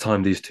last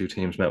time these two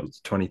teams met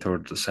was the 23rd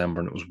of December,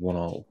 and it was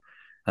 1-1.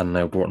 And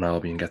now Burton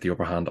Albion get the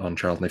upper hand on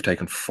Charlton. They've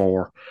taken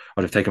 4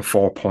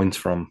 points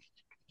from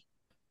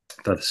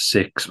a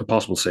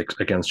possible 6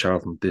 against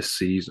Charlton this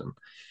season.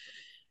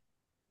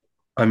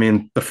 I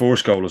mean, the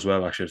first goal as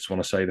well, actually, I just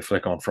want to say the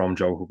flick on from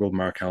Joe Huggle.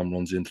 Mark Helm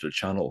runs into the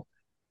channel.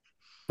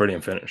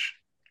 Brilliant finish.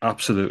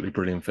 Absolutely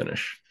brilliant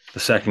finish. The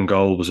second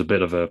goal was a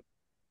bit of a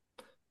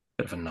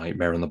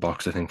nightmare in the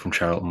box, I think, from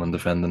Charlton when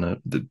defending it.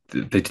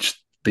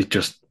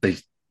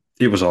 It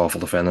was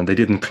awful defending. They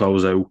didn't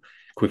close out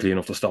quickly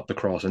enough to stop the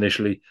cross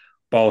initially.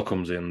 Ball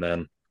comes in,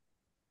 then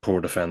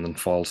poor defending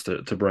falls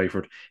to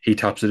Brayford. He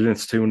taps it in.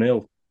 It's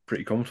 2-0.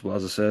 Pretty comfortable,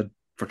 as I said.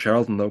 For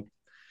Charlton, though,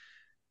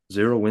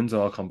 0 wins in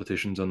all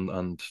competitions,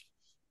 and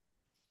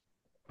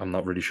I'm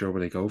not really sure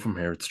where they go from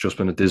here. It's just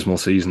been a dismal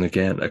season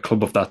again. A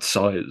club of that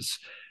size,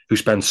 who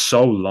spend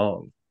so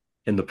long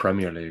in the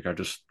Premier League, are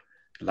just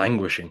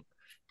languishing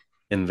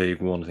in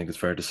League One, I think it's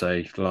fair to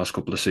say, the last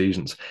couple of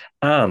seasons.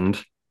 And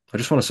I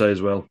just want to say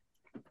as well,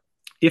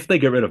 if they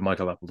get rid of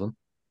Michael Appleton,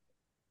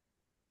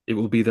 it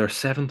will be their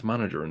 7th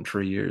manager in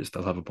 3 years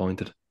they'll have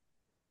appointed.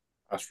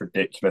 That's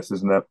ridiculous,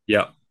 isn't it?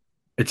 Yeah.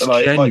 It's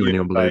genuinely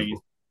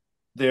unbelievable.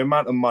 The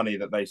amount of money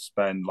that they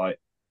spend,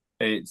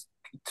 it's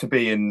to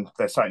be in,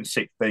 they're sitting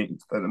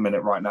 16th at the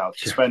minute right now,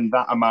 to spend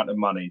that amount of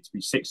money to be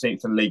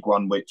 16th in League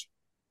One, which,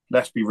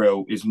 let's be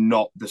real, is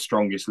not the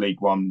strongest League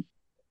One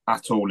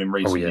at all in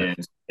recent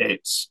years.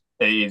 It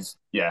is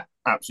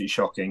absolutely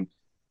shocking.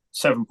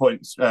 7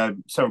 points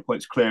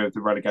clear of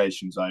the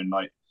relegation zone.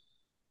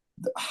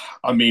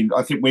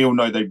 I think we all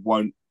know they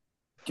won't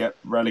get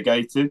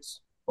relegated,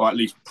 or at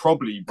least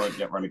probably won't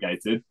get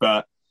relegated.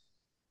 But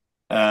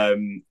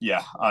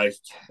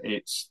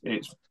it's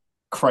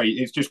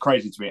crazy. It's just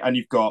crazy to me. And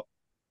you've got,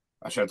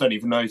 actually, I don't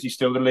even know if he's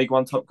still the League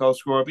One top goal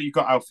scorer, but you've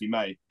got Alfie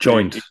May,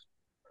 joint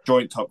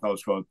top goal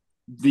scorer,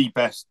 the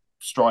best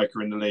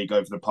striker in the league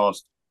over the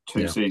past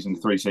 3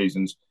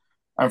 seasons.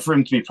 And for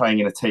him to be playing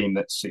in a team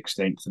that's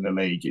 16th in the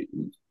league,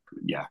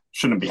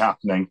 shouldn't be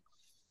happening.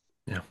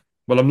 Yeah.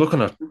 Well, I'm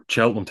looking at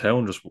Cheltenham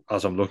Town just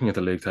as I'm looking at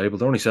the league table.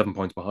 They're only 7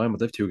 points behind, but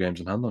they've 2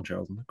 games in hand on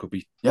Cheltenham. It could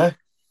be. Yeah.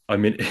 I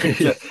mean,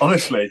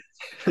 honestly,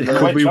 it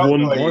could be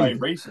 1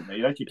 point.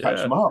 Recently, they could catch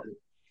them up.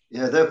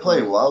 Yeah, they're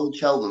playing well,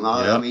 Cheltenham.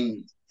 I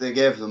mean,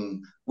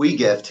 we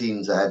gave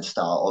teams a head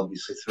start,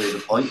 obviously, through the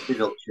point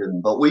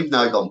deduction, but we've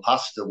now gone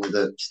past them with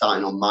it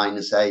starting on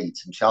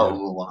 -8, and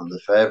Cheltenham were one of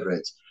the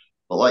favourites.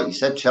 But like you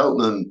said,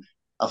 Cheltenham,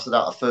 after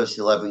that first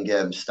 11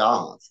 game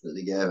start that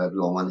they gave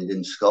everyone when they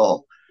didn't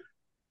score,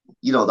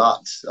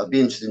 I'd be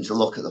interested to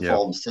look at the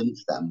form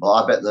since then. But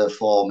I bet their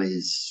form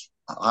is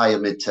higher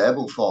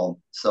mid-table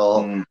form.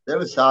 So they're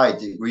a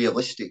side,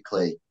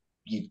 realistically,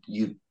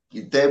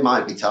 they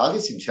might be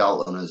targeting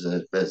Charlton as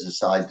a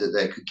side that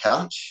they could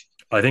catch.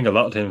 I think a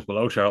lot of teams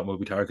below Charlton will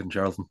be targeting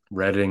Charlton,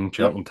 Reading,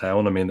 Cheltenham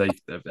Town. I mean,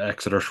 they've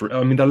Exeter.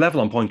 I mean, they're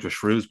level on points with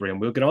Shrewsbury, and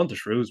we'll get on to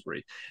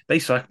Shrewsbury. They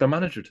sacked their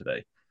manager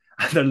today,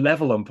 and they're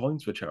level on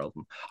points with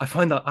Charlton. I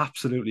find that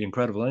absolutely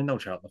incredible. I know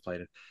Charlton have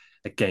played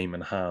a game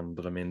in hand,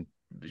 but I mean,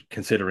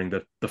 considering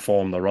the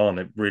form they're on,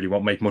 it really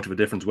won't make much of a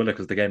difference, will it?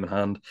 Because the game in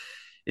hand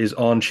is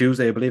on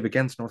Tuesday, I believe,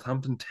 against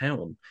Northampton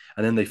Town,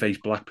 and then they face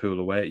Blackpool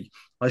away.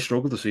 I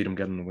struggle to see them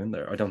getting a win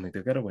there. I don't think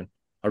they'll get a win.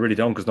 I really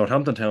don't, because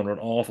Northampton Town are an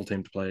awful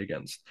team to play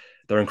against.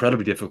 They're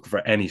incredibly difficult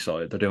for any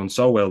side. They're doing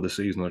so well this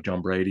season with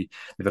John Brady.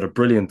 They've had a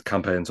brilliant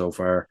campaign so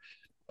far.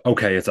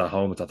 Okay, it's at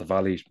home, it's at the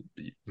Valley.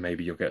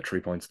 Maybe you'll get 3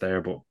 points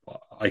there, but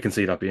I can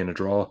see that being a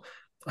draw.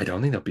 I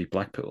don't think they'll beat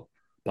Blackpool.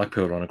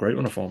 Blackpool are on a great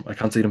run of form. I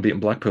can't see them beating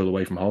Blackpool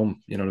away from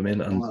home. You know what I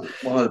mean? And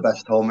One of the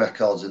best home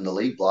records in the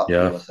league,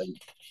 yeah, Blackpool, I think.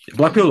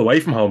 Blackpool away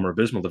from home are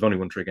abysmal. They've only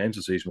won 3 games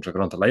this season, which I'll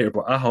get on to later.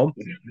 But at home,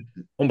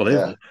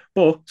 unbelievable. Yeah.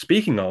 But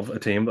speaking of a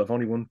team that have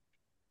only won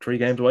 3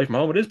 games away from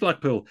home, it is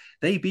Blackpool.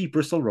 They beat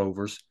Bristol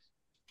Rovers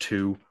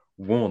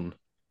 2-1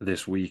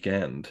 this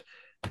weekend.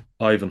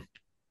 Ivan,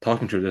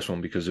 talk me through this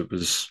one because it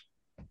was,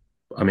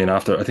 I mean,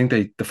 after I think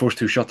the first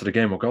 2 shots of the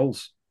game were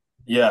goals.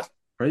 Yeah.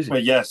 Crazy. Well,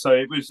 yeah, so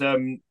it was, I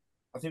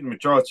think the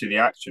majority of the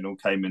action all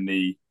came in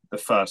the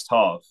first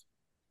half.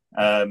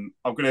 I'm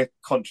going to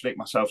contradict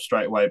myself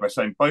straight away by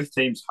saying both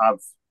teams have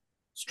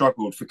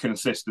struggled for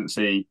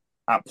consistency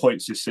at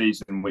points this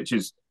season, which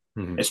is,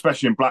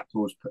 especially in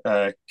Blackpool's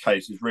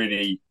case, is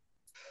really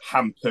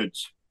hampered.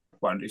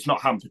 Well, it's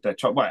not hampered their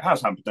chance. Well, it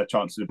has hampered their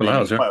chances of being in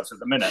the playoffs at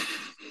the minute.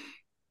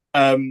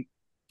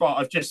 But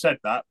I've just said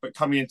that. But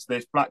coming into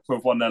this, Blackpool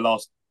had won their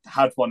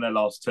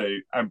last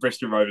 2, and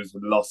Bristol Rovers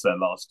had lost their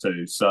last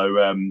 2.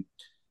 So,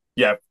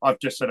 yeah, I've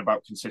just said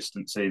about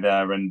consistency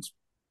there, and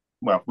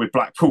well, with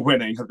Blackpool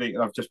winning, I think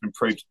I've just been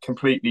proved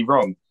completely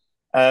wrong.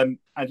 And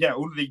yeah,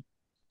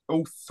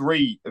 all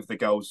 3 of the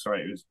goals.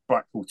 Sorry, it was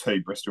Blackpool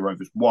 2, Bristol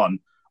Rovers 1.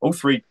 All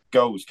 3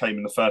 goals came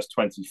in the first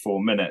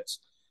 24 minutes.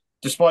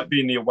 Despite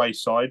being the away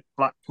side,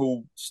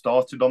 Blackpool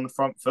started on the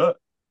front foot.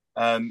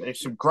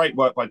 It's some great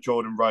work by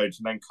Jordan Rhodes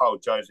and then Kyle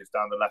Joseph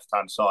down the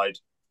left-hand side,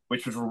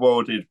 which was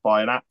rewarded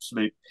by an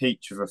absolute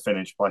peach of a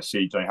finish by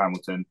CJ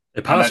Hamilton.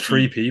 It passed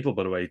 3 people,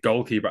 by the way,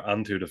 goalkeeper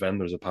and 2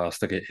 defenders. It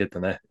passed to get hit the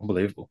net.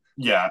 Unbelievable.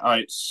 Yeah,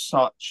 it's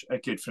such a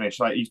good finish.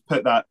 Like he's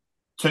put that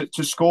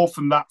to score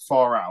from that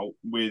far out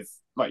with,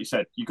 like you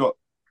said, you got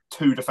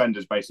 2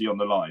 defenders basically on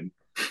the line.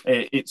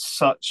 It's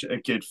such a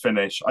good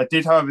finish. I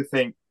did, however,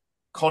 think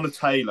Connor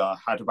Taylor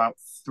had about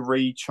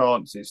 3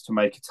 chances to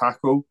make a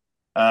tackle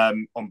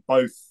on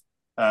both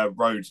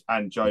Rhodes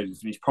and Joseph,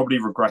 and he's probably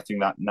regretting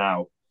that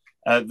now.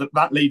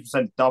 That lead was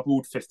then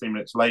doubled 15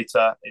 minutes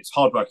later. It's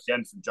hard work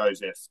again from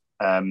Joseph,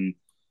 and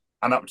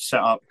that would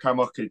set up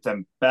Karamoko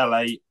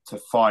Dembele to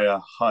fire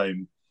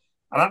home.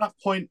 And at that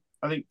point,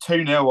 I think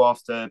 2-0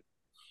 after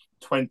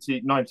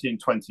 20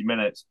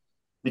 minutes,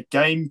 the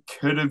game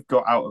could have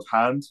got out of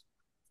hand,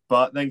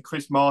 but then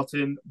Chris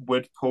Martin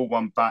would pull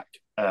one back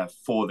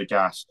for the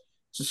gas.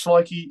 It's a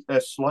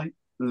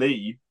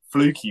slightly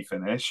fluky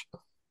finish.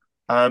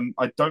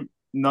 I don't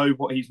know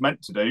what he's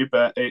meant to do,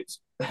 but it's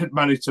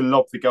managed to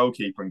lob the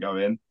goalkeeper and go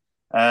in.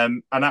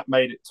 And that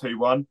made it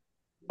 2-1.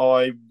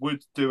 I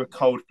would do a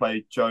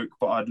Coldplay joke,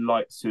 but I'd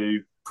like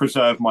to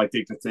preserve my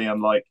dignity,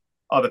 unlike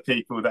other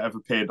people that have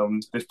appeared on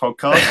this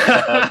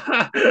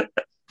podcast.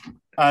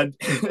 And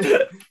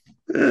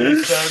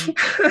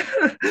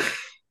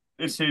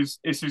it's his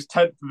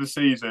 10th of the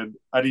season,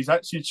 and he's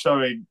actually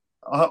showing.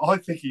 I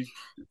think he's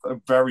a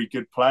very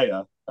good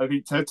player. I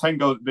think 10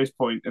 goals at this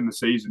point in the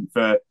season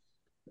for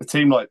a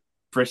team like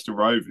Bristol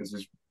Rovers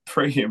is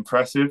pretty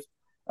impressive.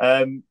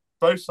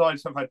 Both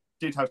sides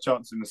did have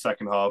chances in the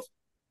second half,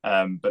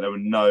 but there were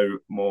no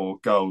more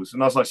goals.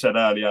 And as I said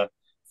earlier,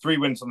 3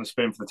 wins on the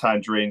spin for the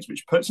Tangerines,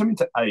 which puts them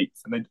into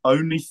 8th, and they're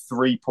only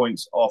 3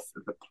 points off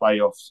of the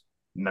playoffs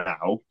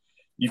now.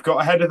 You've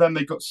got ahead of them,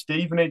 they've got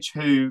Stevenage,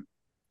 who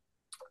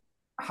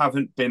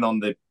haven't been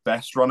on the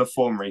best run of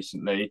form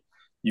recently.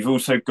 You've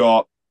also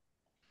got,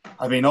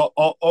 I mean,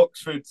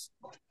 Oxford,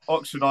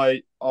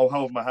 I'll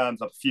hold my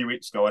hands up. A few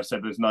weeks ago, I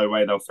said there's no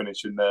way they'll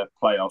finish in the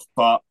playoffs,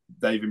 but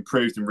they've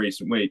improved in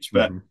recent weeks.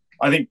 But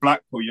I think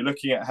Blackpool, you're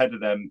looking at ahead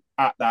of them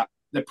at that.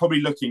 They're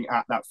probably looking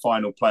at that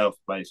final playoff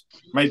place.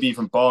 Maybe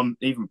even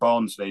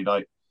Barnsley.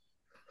 Like,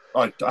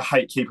 I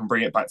hate keeping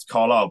bringing it back to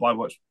Carlisle, but I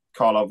watched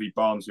Carlisle v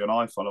Barnsley on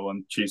iFollow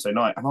on Tuesday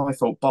night, and I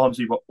thought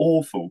Barnsley were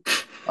awful.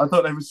 I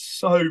thought they were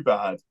so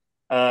bad.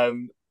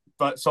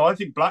 But so I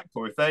think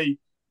Blackpool,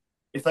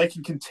 if they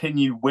can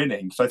continue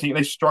winning, because I think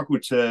they've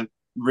struggled to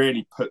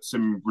really put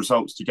some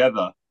results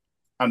together,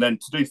 and then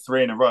to do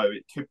 3 in a row,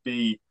 it could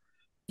be,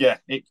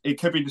 it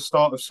could be the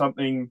start of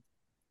something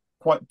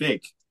quite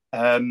big.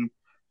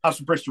 As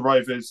for Bristol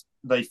Rovers,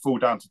 they fall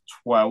down to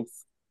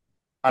 12th,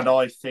 and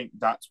I think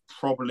that's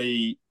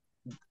probably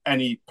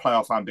any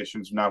playoff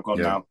ambitions have now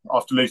gone now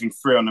after losing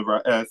 3 on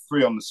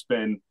the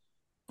spin,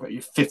 but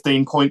you're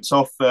 15 points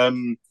off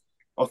the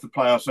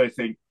playoffs. I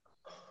think,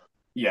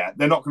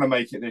 they're not going to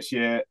make it this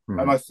year,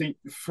 and I think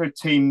for a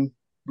team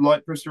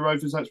like Bristol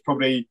Rovers, that's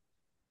probably,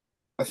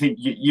 I think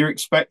you're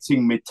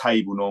expecting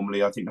mid-table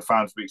normally. I think the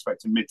fans will be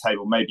expecting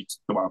mid-table, maybe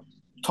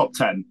top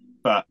 10,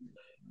 but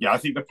I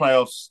think the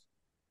playoffs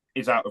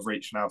is out of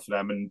reach now for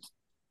them, and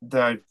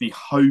they'd be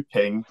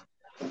hoping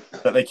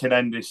that they can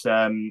end this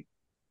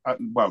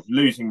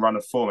losing run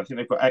of form. I think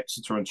they've got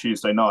Exeter on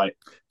Tuesday night.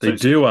 They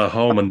do at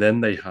home, and then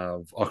they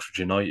have Oxford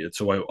United.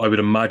 So I would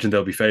imagine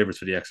they'll be favourites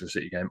for the Exeter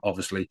City game.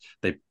 Obviously,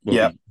 they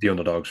will be the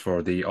underdogs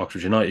for the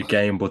Oxford United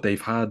game, but they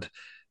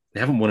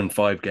haven't won in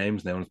 5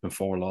 games now, and it's been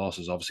 4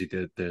 losses.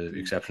 Obviously, the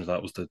exception to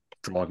that was the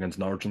draw against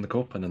Norwich in the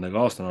Cup, and then they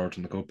lost to Norwich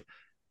in the Cup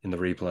in the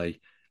replay,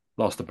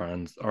 lost to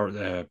Barnsley,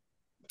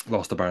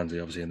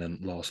 obviously, and then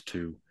lost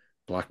to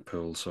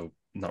Blackpool. So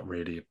not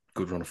really a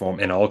good run of form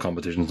in all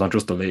competitions, not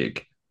just the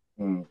league.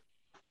 Mm.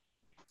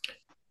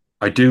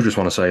 I do just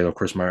want to say, though,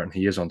 Chris Martin,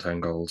 he is on 10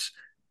 goals.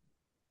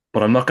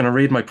 But I'm not going to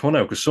read my pun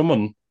out because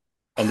someone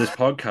on this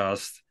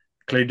podcast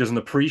clearly doesn't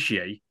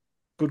appreciate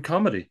good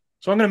comedy.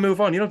 So I'm going to move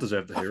on. You don't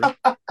deserve to hear it. No,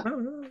 I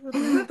don't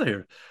deserve to hear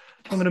it.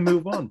 I'm going to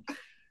move on.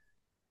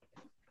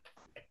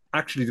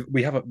 Actually,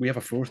 we have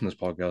a fourth in this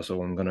podcast,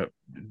 so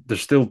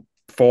there's still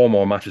 4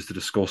 more matches to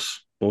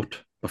discuss.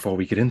 But before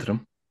we get into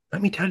them,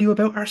 let me tell you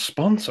about our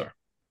sponsor.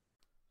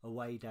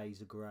 Away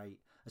days are great,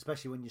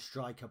 especially when your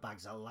striker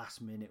bags a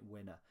last-minute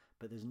winner.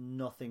 But there's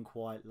nothing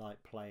quite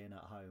like playing at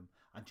home.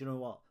 And do you know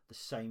what? The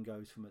same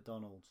goes for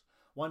McDonald's.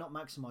 Why not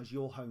maximise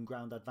your home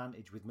ground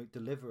advantage with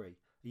McDelivery?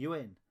 Are you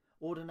in?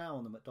 Order now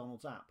on the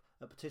McDonald's app.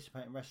 At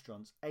participating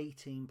restaurants,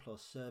 18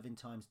 plus serving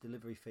times,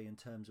 delivery fee and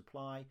terms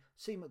apply.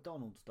 See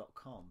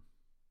mcdonalds.com.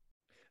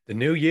 The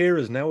new year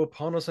is now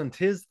upon us, and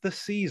 'tis the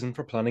season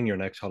for planning your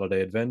next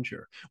holiday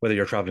adventure. Whether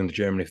you're travelling to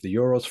Germany for the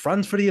Euros,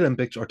 France for the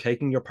Olympics, or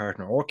taking your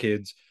partner or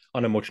kids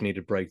on a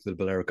much-needed break to the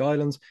Balearic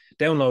Islands,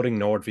 downloading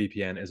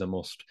NordVPN is a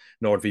must.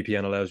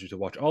 NordVPN allows you to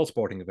watch all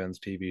sporting events,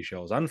 TV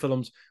shows, and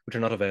films which are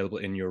not available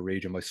in your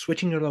region by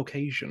switching your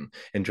location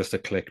in just a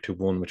click to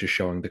one which is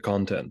showing the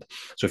content.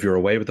 So if you're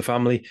away with the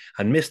family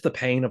and miss the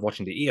pain of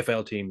watching the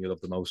EFL team you love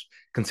the most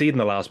concede in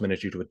the last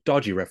minute due to a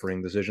dodgy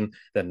refereeing decision,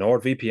 then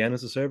NordVPN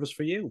is the service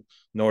for you.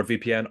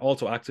 NordVPN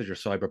also acts as your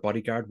cyber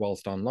bodyguard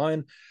whilst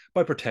online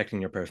by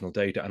protecting your personal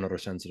data and other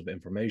sensitive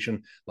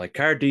information like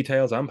card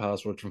details and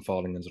passwords from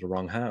falling into the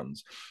wrong hands.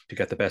 To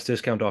get the best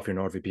discount off your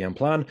NordVPN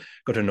plan,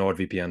 go to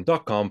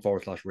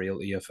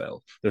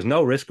nordvpn.com/realefl. There's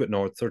no risk with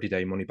Nord's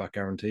 30-day money-back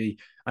guarantee,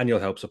 and you'll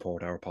help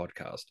support our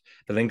podcast.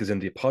 The link is in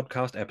the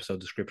podcast episode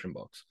description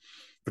box.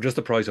 For just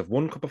the price of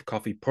 1 cup of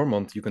coffee per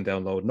month, you can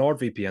download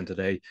NordVPN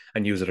today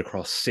and use it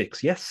across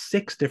 6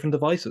 different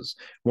devices,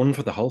 one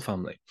for the whole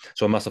family.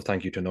 So a massive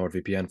thank you to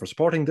NordVPN for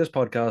supporting this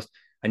podcast,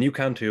 and you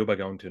can too by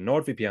going to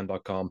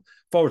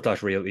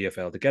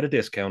nordvpn.com/realefl to get a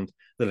discount.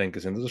 The link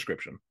is in the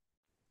description.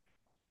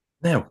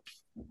 Now,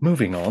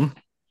 moving on.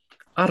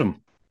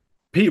 Adam,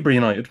 Peterborough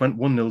United went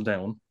 1-0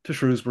 down to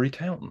Shrewsbury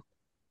Town.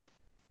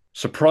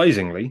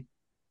 Surprisingly,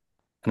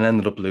 and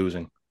ended up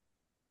losing.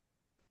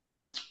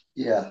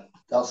 Yeah,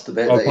 that's the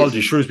bit.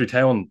 Apologies, Shrewsbury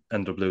Town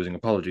ended up losing.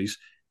 Apologies.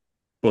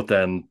 But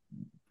then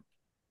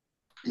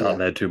that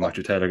led to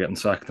Matthew Taylor getting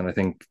sacked. And I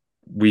think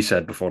we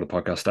said before the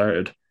podcast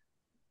started,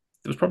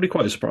 it was probably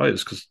quite a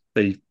surprise because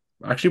they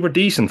actually were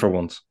decent for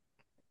once.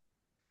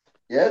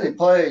 Yeah, they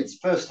played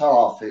first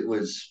half. It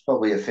was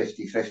probably a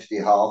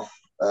 50-50 half.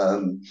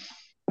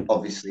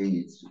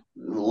 Obviously,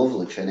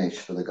 lovely finish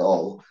for the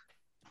goal.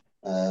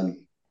 I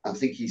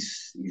think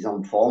he's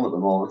on form at the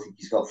moment. I think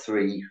he's got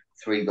three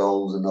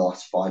goals in the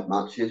last 5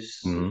 matches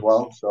as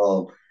well.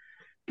 So,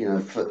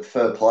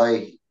 fair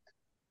play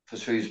for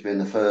Shrewsbury in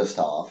the first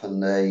half,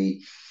 and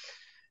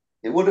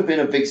it would have been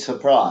a big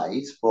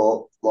surprise,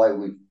 but like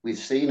we've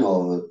seen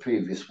over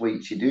previous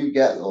weeks, you do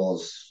get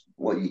those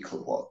what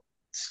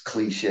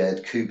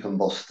cliched coupon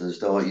busters,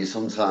 don't you?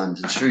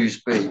 Sometimes, and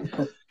Shrewsbury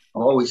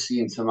always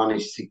seem to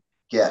manage to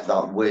get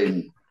that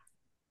win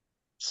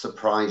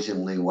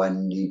surprisingly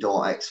when you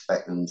don't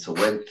expect them to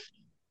win.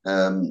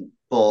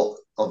 But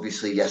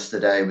obviously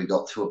yesterday we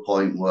got to a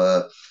point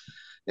where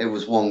it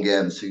was 1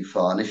 game too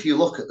far. And if you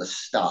look at the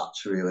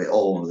stats really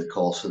over the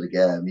course of the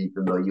game,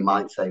 even though you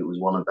might say it was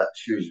one of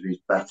Shrewsbury's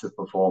better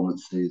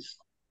performances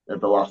of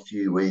the last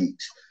few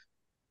weeks,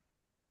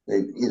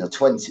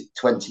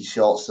 20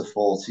 shots to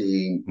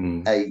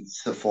 14, 8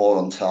 to 4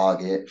 on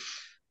target.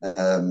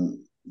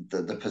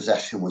 The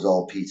possession was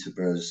all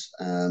Peterborough's.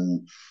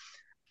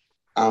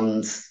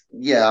 And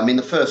yeah, I mean,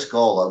 the first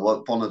goal,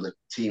 one of the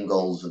team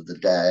goals of the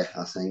day,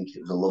 I think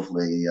it was a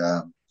lovely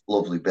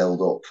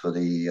build up for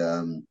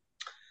the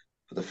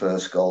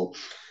first goal.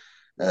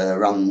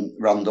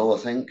 Rando,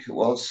 I think it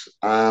was.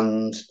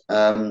 And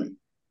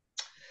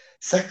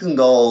second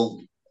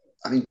goal,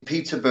 I mean,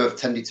 Peterborough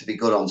tended to be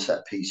good on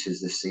set pieces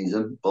this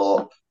season,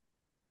 but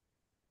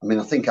I mean,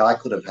 I think I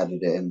could have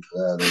headed it in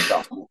for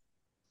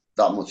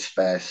that much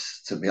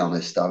space, to be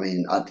honest. I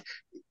mean,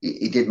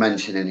 he did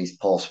mention in his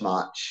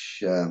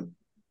post-match,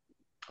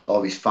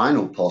 or his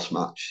final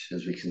post-match,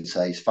 as we can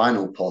say, his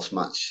final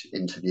post-match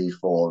interview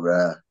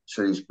for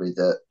Shrewsbury,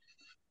 that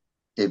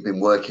he'd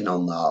been working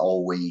on that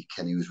all week,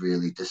 and he was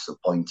really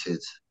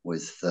disappointed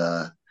with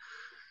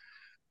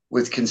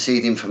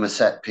conceding from a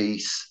set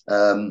piece.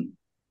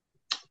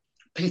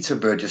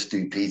 Peterborough just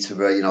do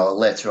Peterborough.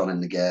 Later on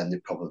in the game, they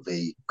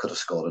probably could have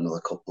scored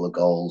another couple of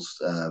goals.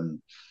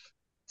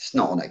 It's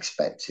not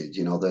unexpected.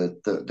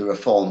 They're a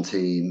form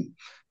team.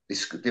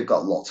 They've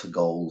got lots of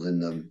goals in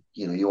them.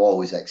 You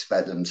always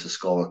expect them to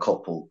score a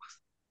couple.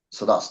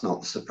 So that's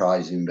not the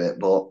surprising bit.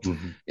 But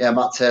yeah,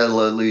 Matt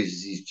Taylor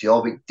loses his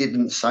job. It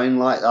didn't sound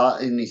like that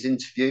in his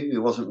interview. He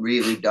wasn't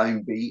really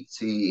downbeat.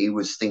 He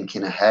was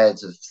thinking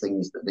ahead of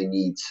things that they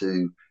need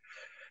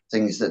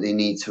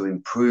to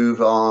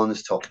improve on.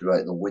 He's talking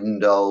about the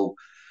window.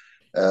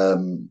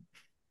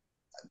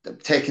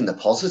 Taking the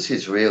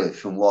positives really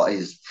from what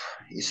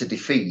it's a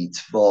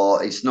defeat,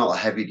 but it's not a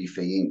heavy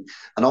defeat.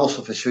 And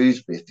also for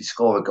Shrewsbury, if they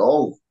score a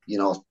goal,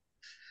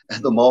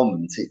 at the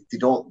moment, they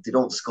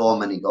don't score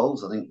many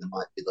goals. I think they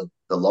might be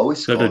the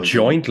lowest They're the scorers.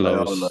 joint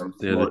lowest.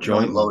 They're the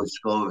joint lowest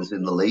scorers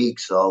in the league.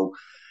 So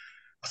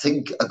I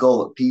think a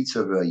goal at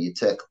Peterborough, you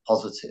take a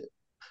positive,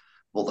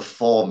 but the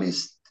form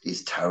is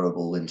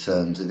terrible in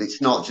terms of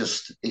it's not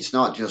just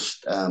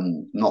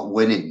not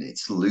winning,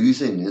 it's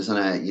losing, isn't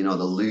it? You know,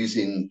 the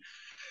losing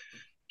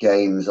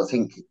games. I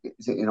think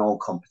is it in all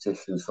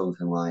competitions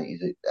something like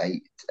is it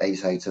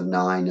eight out of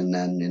 9, and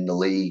then in the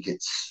league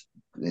it's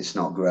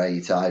not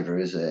great either,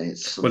 is it?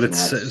 It's Well, something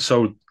it's like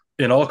so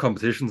in all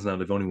competitions now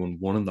they've only won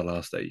one in the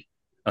last 8,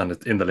 and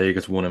in the league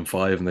it's 1 in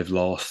 5, and they've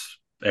lost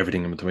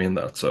everything in between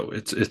that. So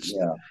it's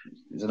yeah,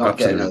 they're not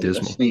getting absolutely a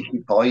dismal.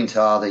 sneaky point,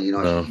 are they? You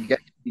know, if you No. can get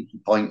sneaky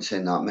points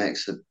in, that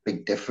makes a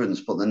big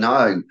difference. But they're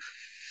now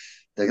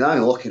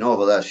looking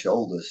over their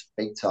shoulders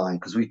big time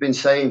because we've been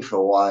saying for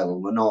a while,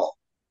 and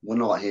we're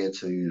not here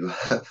to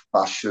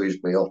bash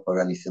Shrewsbury up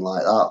or anything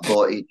like that.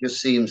 But it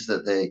just seems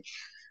that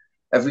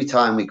every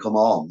time we come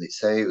on, they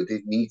say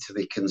they need to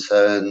be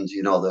concerned.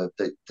 You know,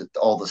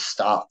 all the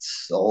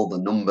stats, all the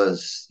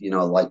numbers. You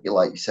know, like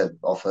you said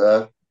off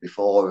air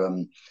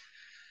before,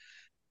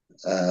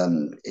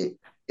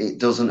 it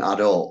doesn't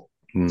add up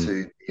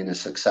to being a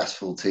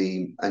successful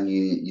team. And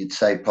you'd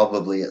say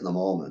probably at the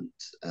moment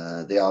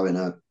they are in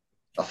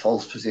a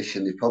false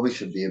position. They probably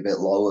should be a bit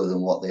lower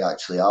than what they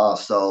actually are.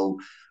 So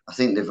I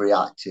think they've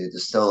reacted.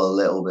 There's still a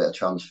little bit of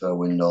transfer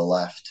window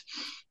left.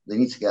 They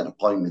need to get an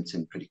appointment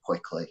in pretty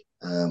quickly.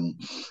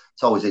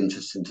 It's always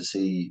interesting to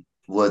see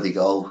where they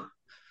go. I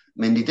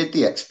mean, they did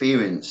the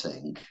experience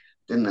thing,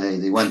 didn't they?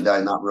 They went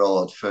down that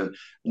road for a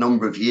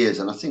number of years,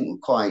 and I think were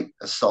quite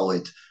a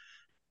solid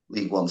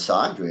League One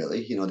side,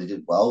 really. You know, they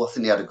did well. I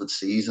think they had a good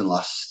season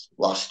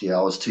last year.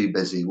 I was too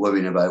busy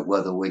worrying about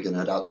whether Wigan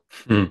had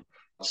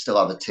still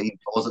have a team.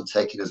 I wasn't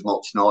taking as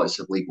much notice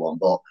of League One,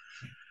 but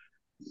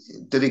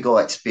do they go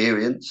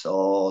experience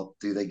or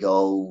do they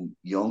go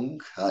young?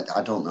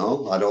 I don't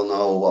know. I don't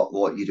know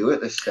what you do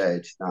at this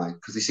stage now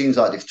because it seems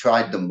like they've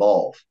tried them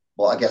both.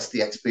 But I guess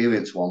the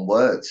experience one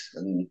worked,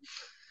 and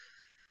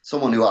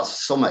someone who has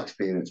some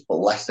experience but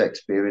less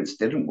experience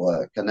didn't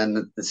work. And then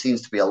there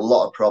seems to be a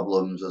lot of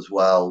problems as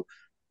well.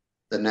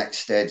 The next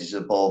stage is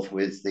above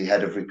with the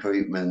head of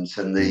recruitment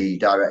and the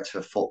director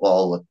of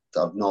football.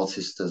 I've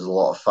noticed there's a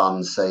lot of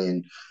fans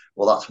saying,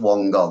 well, that's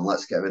one gone.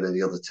 Let's get rid of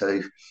the other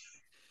 2.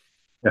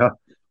 Yeah.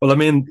 Well, I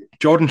mean,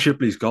 Jordan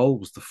Shipley's goal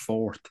was the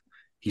 4th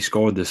he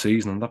scored this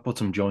season, and that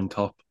puts him joint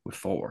top with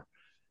 4.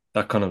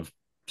 That kind of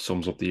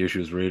sums up the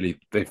issues, really.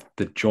 They've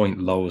the joint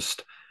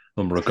lowest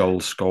number of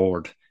goals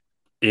scored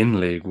in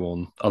League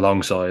One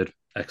alongside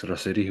Exeter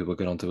City, who we'll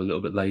get onto a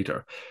little bit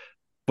later.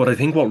 But I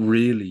think what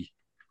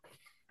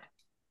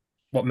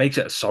makes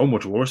it so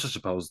much worse, I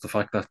suppose, is the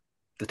fact that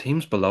the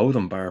teams below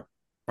them, bar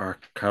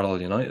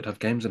Carlisle United, have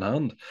games in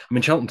hand. I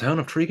mean, Cheltenham Town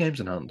have 3 games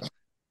in hand,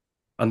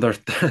 and they're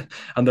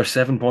and they're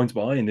 7 points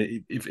behind.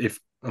 If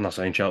I'm not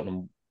saying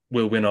Cheltenham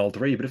will win all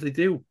 3, but if they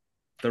do,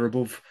 they're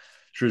above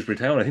Shrewsbury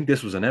Town. I think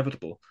this was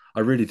inevitable. I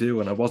really do,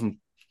 and I wasn't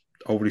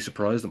overly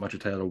surprised that Matthew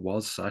Taylor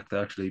was sacked.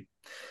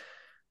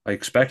 I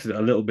expected it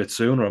a little bit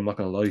sooner. I'm not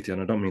going to lie to you,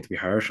 and I don't mean to be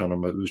harsh on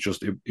him. It was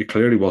just it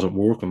clearly wasn't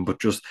working. But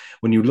just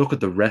when you look at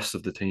the rest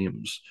of the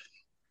teams,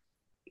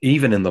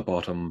 even in the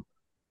bottom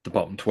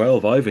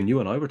 12, Ivan, you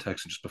and I were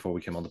texting just before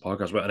we came on the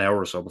podcast, about an hour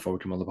or so before we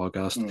came on the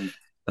podcast.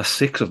 That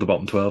 6 of the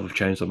bottom 12 have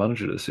changed the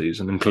manager this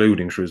season,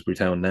 including Shrewsbury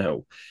Town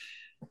now.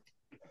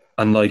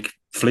 And like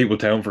Fleetwood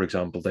Town, for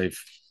example, they've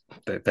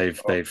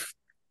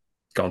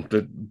gone.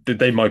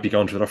 They might be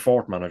going to their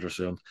 4th manager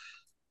soon.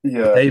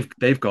 Yeah,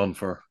 they've gone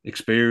for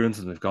experience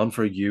and they've gone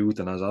for youth.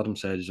 And as Adam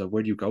said,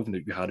 where do you go from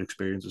that? You had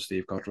experience with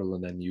Steve Cotterill,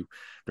 and then you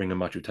bring in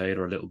Matthew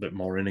Taylor, a little bit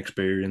more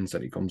inexperienced,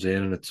 and he comes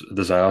in and it's a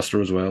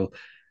disaster as well.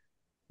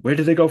 Where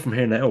do they go from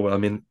here now? Well, I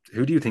mean,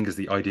 who do you think is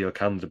the ideal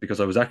candidate? Because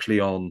I was actually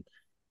on,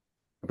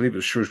 I believe it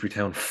was Shrewsbury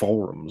Town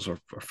forums or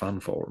fan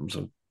forums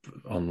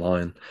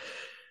online,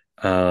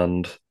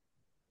 and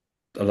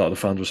a lot of the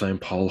fans were saying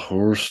Paul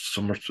Hurst.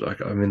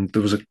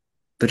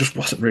 There just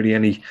wasn't really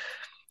any.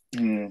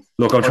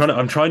 Look,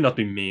 I'm trying not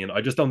to be mean. I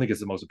just don't think it's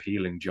the most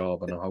appealing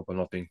job, and I hope I'm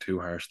not being too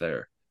harsh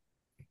there.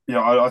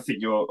 Yeah, I think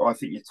you're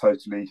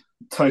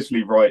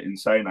totally right in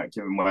saying that,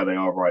 given where they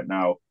are right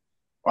now.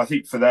 I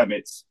think for them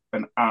it's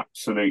an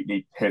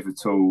absolutely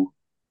pivotal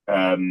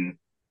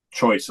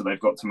choice that they've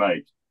got to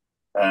make.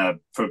 I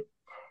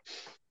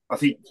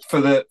think for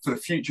the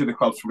future of the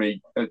club's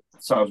probably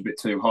sounds a bit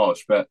too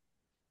harsh, but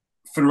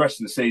for the rest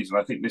of the season,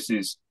 I think this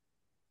is,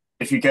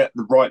 if you get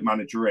the right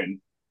manager in,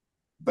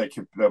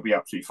 they'll be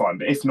absolutely fine.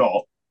 But if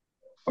not,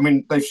 I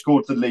mean, they've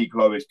scored the league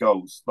lowest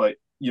goals. Like,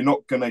 you're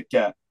not going to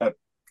get a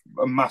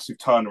massive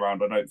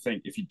turnaround, I don't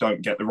think, if you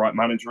don't get the right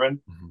manager in.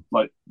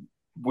 Like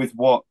with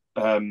what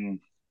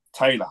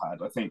Taylor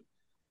had, I think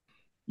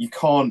you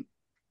can't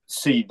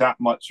see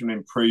that much of an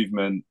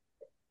improvement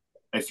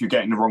if you're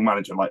getting the wrong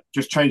manager. Like,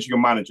 just changing your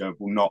manager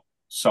will not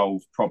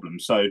solve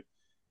problems. So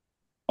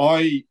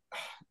there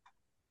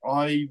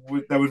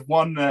was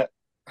one that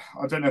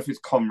I don't know if it's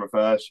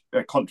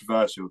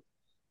controversial,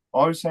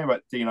 I was saying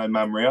about Dino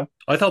Mamria.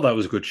 I thought that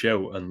was a good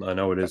show, and I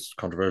know it is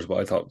controversial, but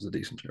I thought it was a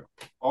decent show.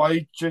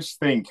 I just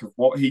think of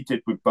what he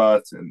did with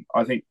Burton.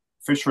 I think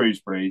for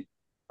Shrewsbury,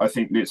 I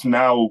think it's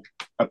now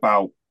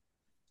about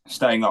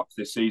staying up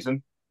this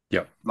season.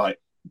 Yeah. Like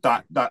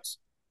that's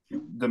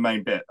the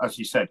main bit. As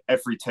you said,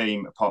 every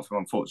team, apart from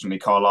unfortunately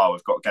Carlisle,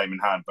 have got a game in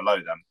hand below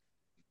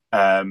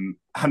them.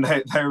 And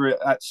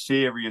they're at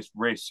serious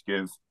risk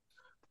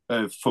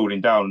of falling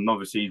down. And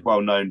obviously he's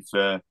well known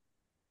for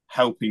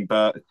helping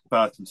Burton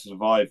to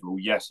survival.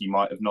 Yes, he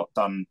might have not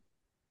done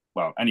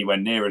well anywhere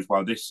near as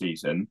well this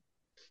season,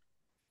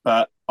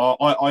 but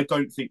I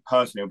don't think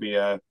personally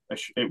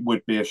it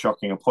would be a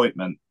shocking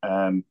appointment.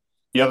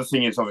 The other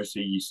thing is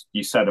obviously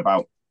you said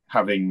about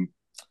having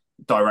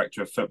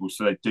director of football,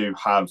 so they do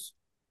have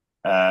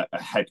a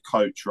head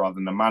coach rather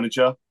than a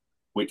manager,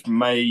 which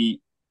may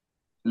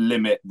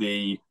limit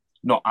the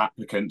not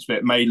applicants, but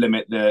it may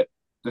limit the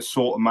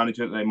sort of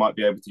manager that they might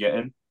be able to get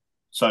in.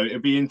 So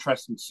it'd be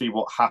interesting to see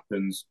what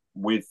happens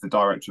with the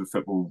director of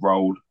football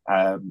role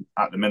at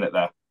the minute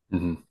there.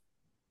 Mm-hmm.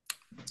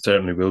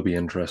 Certainly will be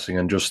interesting.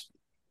 And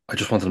I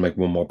just wanted to make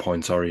one more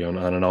point, sorry, and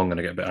I know I'm going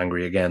to get a bit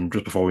angry again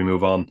just before we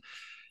move on.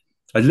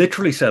 I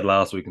literally said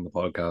last week in the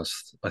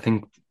podcast, I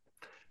think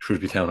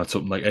Shrewsbury Town had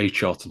something like 8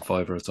 shots and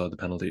 5 were outside the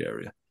penalty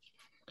area.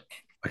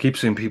 I keep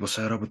seeing people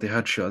say, but they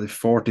had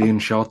 14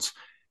 shots.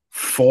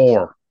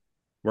 4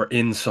 were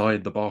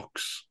inside the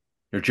box.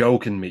 You're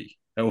joking me.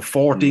 Out of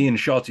 14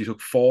 shots, you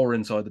took 4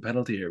 inside the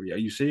penalty area. Are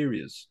you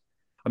serious?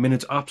 I mean,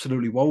 it's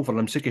absolutely woeful.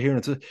 I'm sick of hearing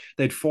it.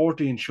 They had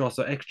 14 shots.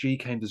 The XG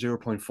came to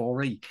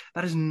 0.48.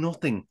 That is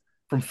nothing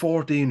from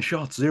 14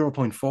 shots,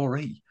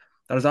 0.48.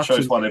 That is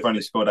absolutely... Shows why they've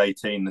only scored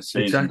 18 this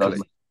season, exactly.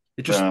 Doesn't it?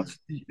 It just,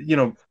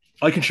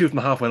 I can shoot from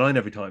the halfway line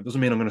every time. Doesn't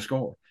mean I'm going to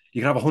score.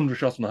 You can have 100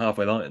 shots from the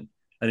halfway line, and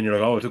then you're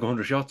like, I took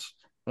 100 shots.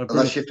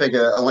 Unless you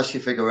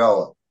figure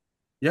out.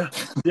 Yeah,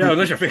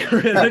 unless you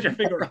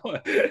figure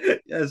out.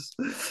 Yes,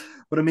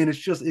 but I mean, it's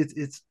just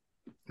it's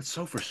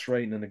so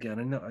frustrating. And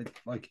again,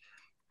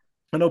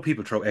 I know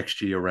people throw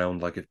XG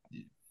around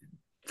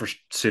for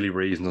silly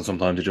reasons, and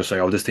sometimes they just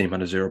say, this team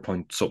had a 0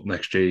 point something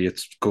XG,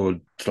 it's good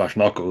 /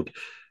 not good.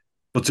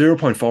 But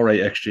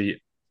 0.48 XG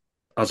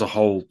as a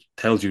whole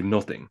tells you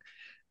nothing.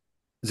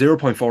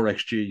 0.4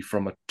 XG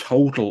from a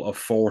total of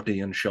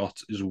 14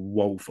 shots is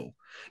woeful,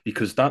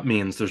 because that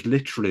means there's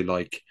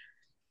literally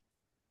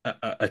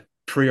a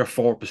 3 or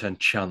 4%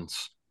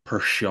 chance per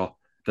shot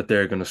that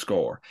they're going to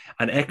score.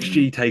 And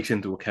XG takes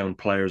into account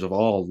players of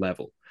all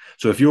level.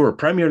 So if you're a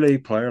Premier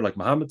League player like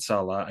Mohamed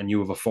Salah and you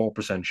have a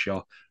 4%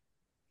 shot,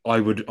 I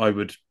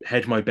would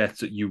hedge my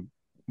bets that you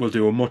will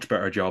do a much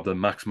better job than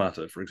Max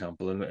Mata, for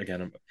example. And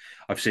again,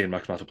 I've seen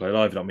Max Mata play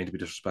live. I don't mean to be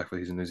disrespectful.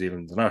 He's a New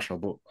Zealand international,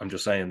 but I'm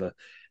just saying that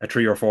a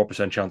 3 or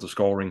 4% chance of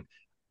scoring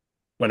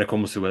when it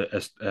comes to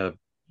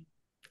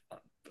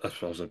I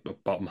suppose a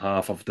bottom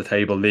half of the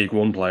table League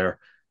One player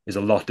is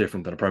a lot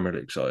different than a Premier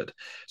League side.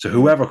 So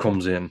whoever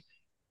comes in,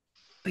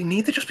 they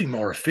need to just be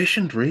more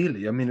efficient,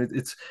 really. I mean,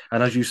 it's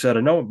and as you said,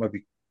 I know it might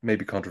be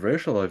maybe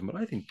controversial, Ivan, but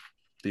I think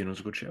Dino's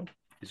a good show.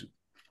 He's a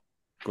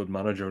good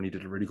manager, and he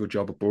did a really good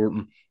job at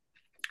Burton.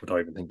 I don't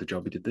even think the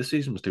job he did this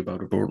season was too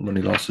bad at Burton when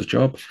he lost his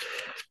job.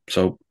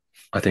 So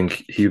I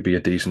think he would be a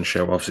decent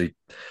show. Obviously,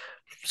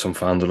 some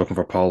fans are looking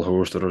for Paul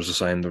Hurst, others are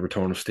saying the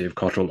return of Steve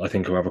Cottrell. I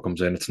think whoever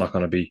comes in, it's not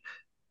going to be.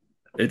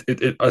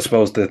 I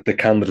suppose the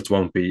candidates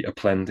won't be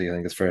aplenty. I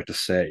think it's fair to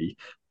say.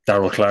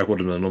 Darrell Clark would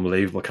have been an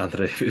unbelievable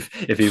candidate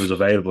if he was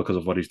available because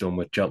of what he's done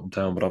with Cheltenham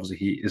Town, but obviously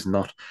he is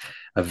not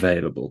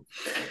available.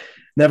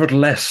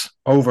 Nevertheless,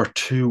 over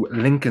to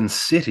Lincoln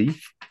City,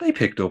 they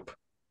picked up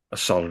a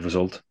solid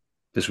result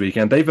this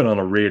weekend. They've been on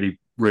a really,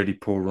 really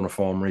poor run of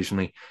form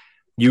recently.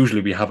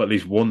 Usually we have at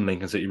least one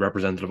Lincoln City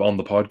representative on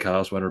the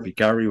podcast, whether it be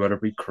Gary, whether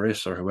it be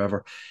Chris or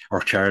whoever, or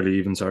Charlie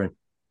even, sorry.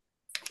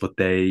 But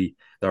they're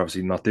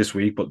obviously not this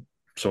week, but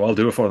so I'll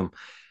do it for them.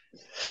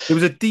 It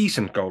was a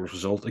decent goal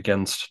result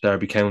against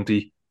Derby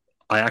County.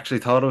 I actually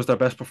thought it was their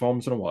best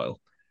performance in a while.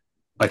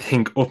 I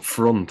think up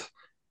front,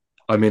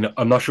 I mean,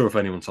 I'm not sure if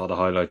anyone saw the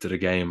highlights of the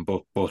game,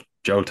 but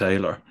Joe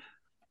Taylor,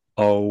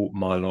 oh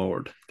my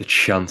Lord, the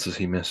chances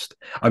he missed.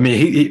 I mean,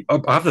 he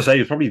I have to say,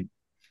 he's probably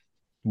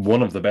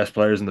one of the best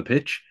players in the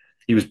pitch.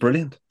 He was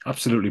brilliant,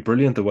 absolutely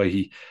brilliant. The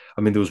way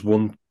there was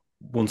one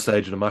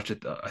stage of the match,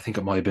 I think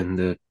it might have been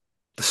the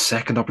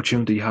second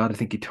opportunity he had. I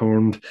think he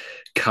turned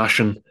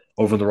Cashin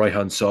over on the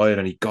right-hand side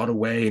and he got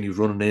away and he was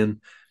running in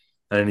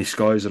and then he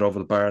skies it over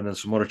the bar and then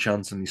some other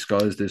chance and he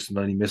skies this and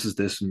then he misses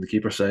this and the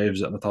keeper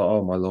saves it. And I thought,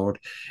 oh my Lord,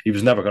 he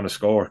was never going to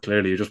score.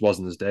 Clearly, it just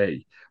wasn't his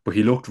day. But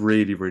he looked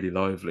really, really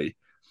lively.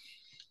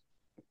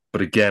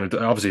 But again,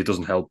 obviously it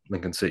doesn't help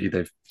Lincoln City.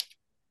 They've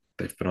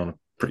been on a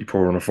pretty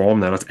poor run of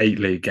form now. That's 8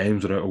 league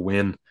games without a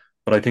win.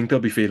 But I think they'll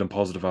be feeling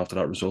positive after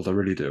that result. I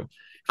really do.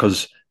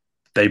 Because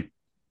they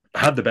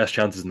had the best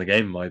chances in the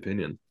game, in my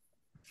opinion.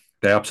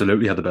 They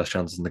absolutely had the best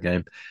chances in the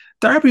game.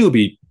 Derby will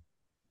be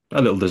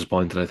a little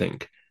disappointed, I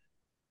think.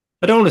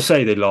 I don't want to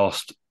say they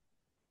lost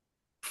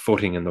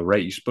footing in the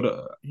race, but,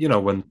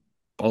 when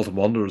Bolton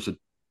Wanderers had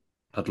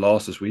had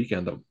lost this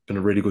weekend, that would have been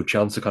a really good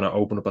chance to kind of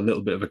open up a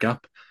little bit of a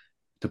gap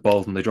to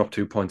Bolton. They dropped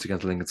 2 points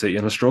against Lincoln City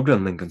and a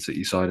struggling Lincoln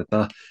City side at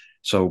that.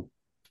 So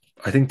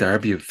I think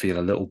Derby would feel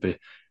a little bit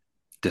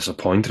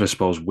disappointed, I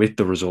suppose, with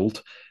the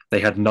result. They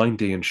had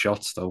 19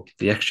 shots, though.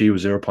 The XG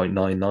was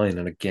 0.99,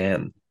 and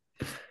again,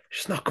 it's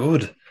just not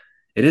good.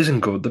 It isn't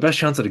good. The best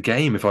chance of the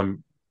game, if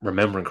I'm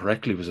remembering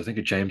correctly, was I think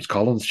a James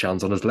Collins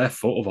chance on his left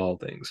foot of all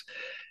things.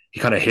 He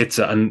kind of hits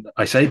it, and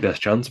I say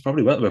best chance, it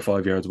probably went about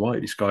 5 yards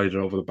wide. He skied it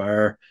over the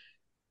bar.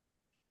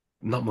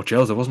 Not much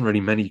else. There wasn't really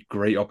many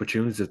great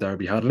opportunities that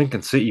Derby had.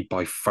 Lincoln City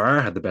by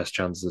far had the best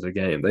chances of the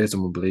game. They had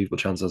some unbelievable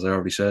chances, as I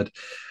already said.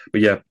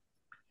 But yeah,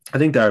 I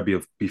think Derby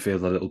will be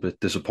feeling a little bit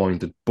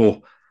disappointed,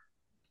 but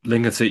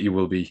Lincoln City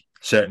will be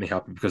certainly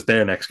happy because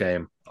their next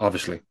game,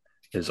 obviously,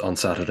 is on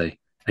Saturday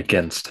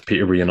against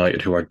Peterborough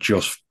United, who are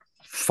just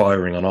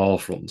firing on all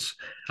fronts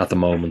at the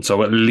moment.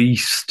 So at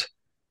least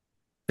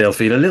they'll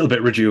feel a little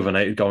bit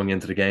rejuvenated going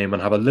into the game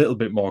and have a little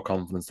bit more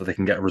confidence that they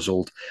can get a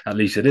result. At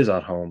least it is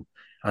at home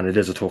and it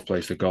is a tough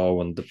place to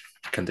go. And the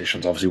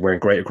conditions obviously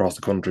weren't great across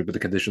the country, but the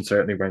conditions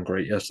certainly weren't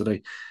great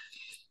yesterday.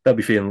 They'll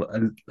be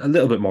feeling a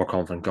little bit more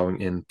confident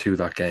going into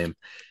that game.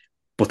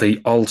 But they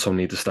also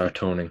need to start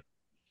turning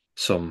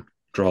some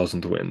draws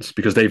into wins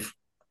because they've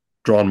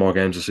drawn more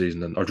games this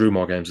season or drew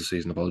more games this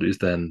season, apologies,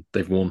 than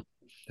they've won,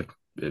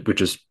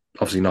 which is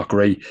obviously not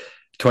great.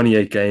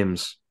 28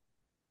 games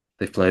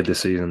they've played this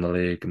season in the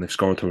league and they've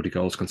scored 30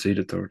 goals,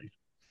 conceded 30. I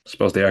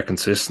suppose they are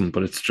consistent,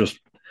 but it's just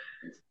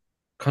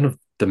kind of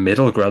the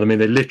middle ground. I mean,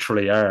 they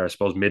literally are, I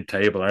suppose,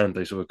 mid-table, aren't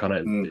they? So it kind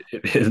of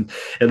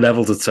it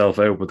levels itself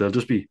out, but they'll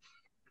just be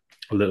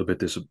a little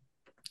bit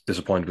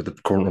disappointed with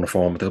the current run of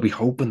form. But they'll be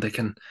hoping they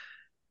can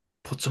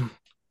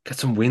get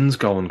some wins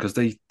going because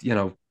they,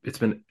 it's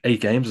been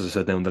 8 games, as I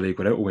said, down the league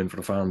without a win for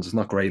the fans. It's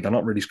not great. They're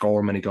not really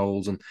scoring many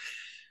goals, and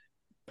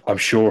I'm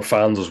sure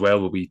fans as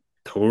well will be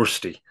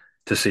thirsty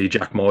to see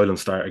Jack Moylan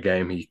start a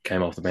game. He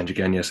came off the bench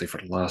again yesterday for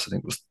the last, I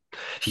think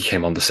he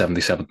came on the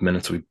 77th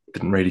minute, so we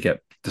didn't really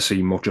get to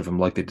see much of him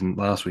like they didn't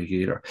last week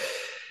either.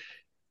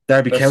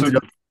 Derby County.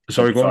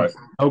 Sorry, go on.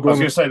 I was going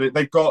to say that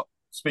they've got,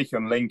 speaking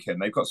on Lincoln,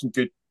 they've got some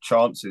good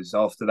chances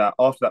after that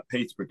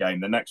Peterborough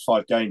game. The next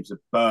 5 games are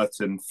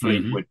Burton,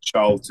 Fleetwood,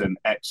 Charlton,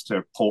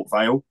 Exeter, Port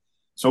Vale.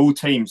 So all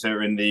teams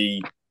are in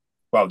the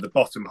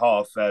bottom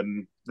half,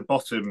 the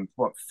bottom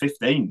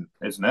 15,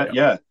 isn't it?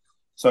 Yeah.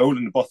 So all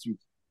in the bottom,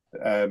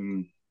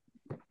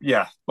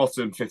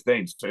 bottom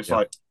 15. So it's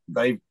like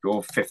they've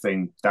got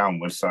 15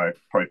 downwards. So I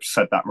probably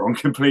said that wrong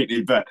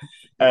completely, but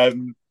I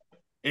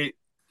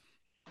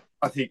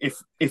think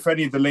if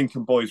any of the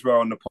Lincoln boys were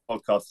on the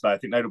podcast today, I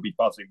think they'd be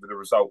buzzing with a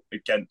result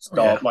against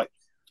Derby. Like,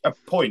 a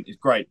point is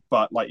great,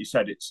 but like you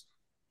said, it's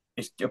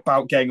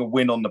about getting a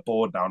win on the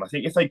board now. And I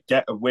think if they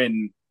get a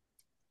win,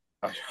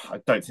 I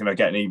don't think they'll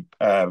get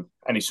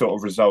any sort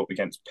of result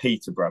against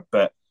Peterborough.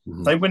 But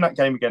if they win that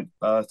game against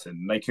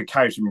Burton, they could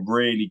carry some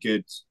really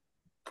good,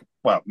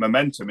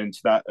 momentum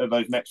into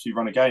those next few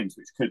run of games,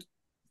 which could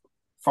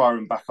fire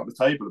them back up the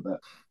table a bit.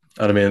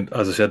 And I mean,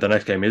 as I said, the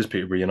next game is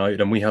Peterborough United,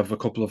 and we have a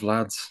couple of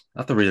lads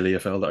at the Real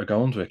EFL that are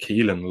going to it.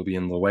 Keelan will be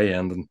in the way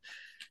end, and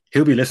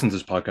he'll be listening to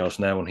this podcast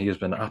now, and he has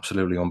been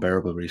absolutely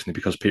unbearable recently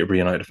because Peterborough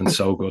United have been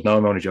so good. No,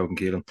 I'm only joking,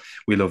 Keelan.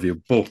 We love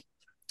you.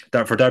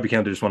 But for Derby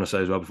County, I just want to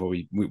say as well before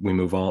we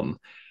move on,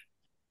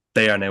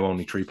 they are now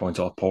only 3 points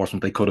off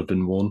Portsmouth. They could have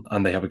been 1,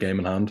 and they have a game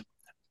in hand.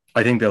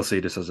 I think they'll see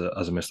this as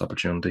a missed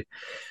opportunity.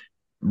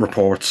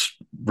 Reports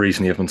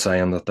recently have been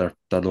saying that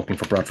they're looking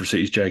for Bradford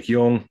City's Jake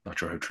Young. Not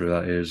sure how true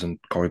that is, and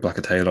Corey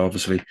Blackett-Taylor,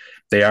 obviously.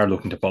 They are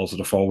looking to bolster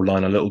the forward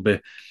line a little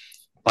bit.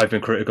 I've been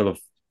critical of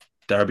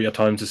Derby at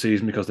times this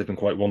season because they've been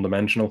quite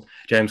one-dimensional.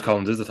 James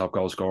Collins is the top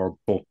goal scorer,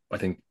 but I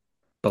think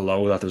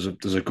below that there's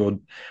a good,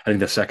 I think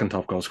the second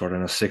top goal scorer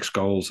and has 6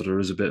 goals, so there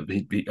is a bit,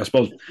 I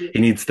suppose he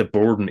needs the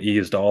burden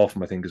eased off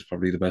him, I think is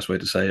probably the best way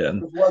to say it.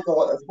 And has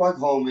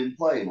Waghorn been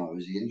playing or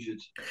is he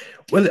injured?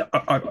 Well,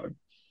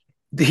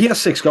 he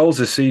has 6 goals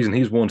this season.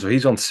 He's won, so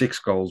he's on 6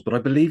 goals. But I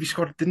believe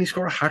didn't he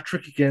score a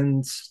hat-trick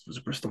against, was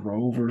it Bristol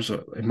Rovers?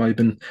 Or it might have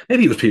been,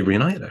 maybe it was Peterborough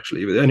United,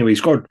 actually. But anyway, he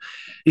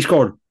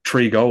scored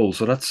 3 goals,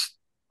 so that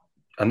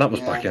was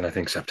back in, I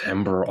think,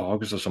 September or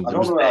August or something.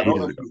 I don't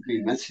know if he's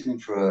been missing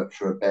for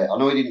a bit. I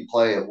know he didn't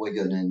play at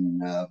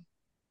Wigan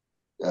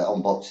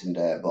on Boxing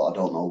Day, but I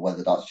don't know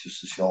whether that's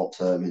just a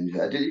short-term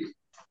injury.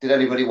 Did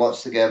anybody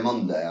watch the game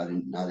Monday? I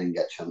didn't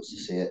get a chance to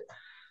see it.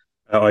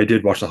 I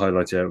did watch the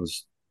highlights. Yeah, it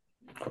was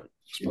quite.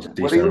 Would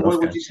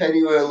you say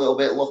you were a little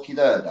bit lucky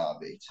there,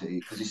 Derby,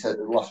 because he said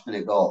the last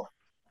minute goal?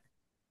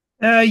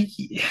 Yeah.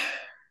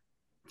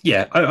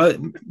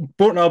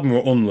 Burton Albion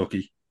were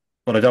unlucky,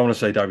 but I don't want to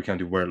say Derby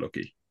County were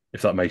lucky,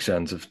 if that makes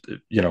sense.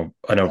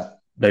 I know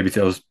maybe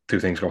those two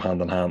things go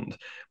hand in hand,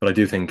 but I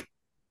do think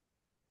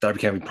Derby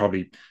County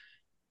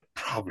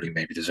probably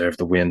maybe deserved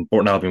the win.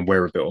 Burton Albion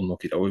were a bit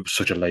unlucky, though. It was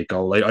such a late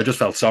goal. I just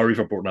felt sorry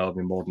for Burton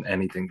Albion more than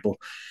anything. But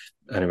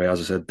anyway, as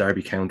I said,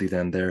 Derby County,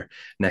 then their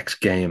next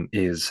game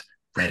is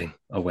Reading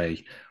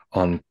away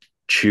on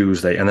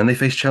Tuesday, and then they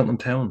face Cheltenham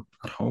Town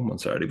at home on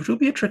Saturday, which will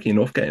be a tricky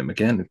enough game.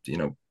 Again,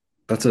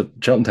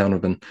 Cheltenham Town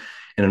have been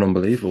in an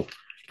unbelievable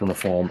run of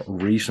form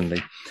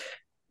recently.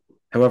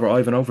 However,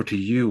 Ivan, over to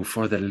you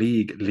for the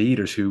league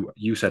leaders who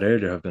you said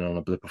earlier have been on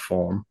a blip of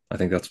form. I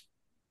think that's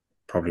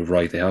probably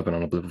right. They have been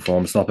on a blip of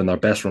form. It's not been their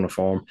best run of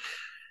form.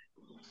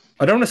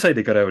 I don't want to say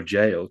they got out of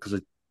jail because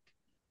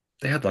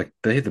they had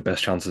the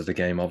best chances of the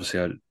game.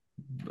 Obviously,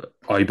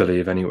 I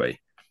believe anyway.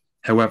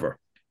 However,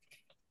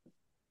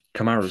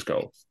 Kamara's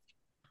goal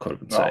could have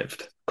been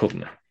saved,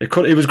 couldn't it?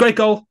 It was a great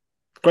goal,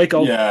 great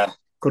goal. Yeah,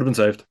 could have been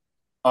saved.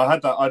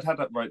 I'd had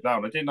that wrote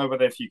down. I didn't know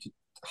whether if you could.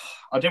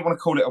 I didn't want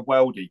to call it a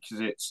weldy because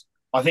it's.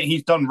 I think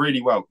he's done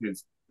really well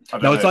because.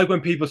 It's like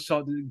when people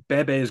saw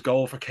Bebe's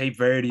goal for Cape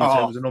Verde and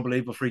said it was an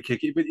unbelievable free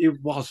kick.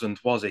 It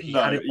wasn't, was it? He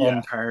had it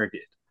on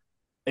target.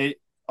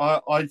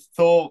 I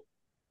thought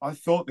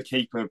the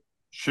keeper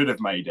should have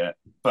made it,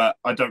 but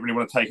I don't really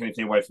want to take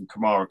anything away from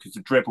Kamara because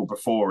the dribble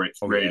before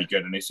it's really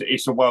good and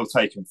it's a well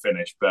taken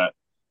finish. But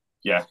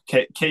yeah,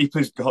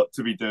 keeper's got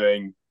to be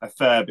doing a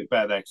fair bit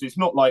better there because it's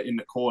not like in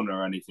the corner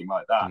or anything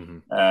like that.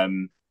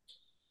 Mm-hmm.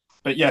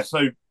 But yeah,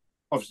 so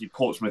obviously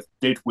Portsmouth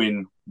did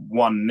win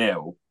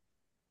 1-0.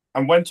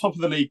 And when top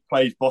of the league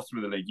plays bottom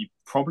of the league, you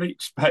probably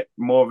expect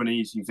more of an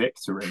easy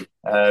victory.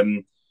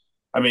 I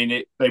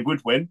mean, they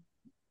would win,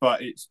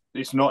 but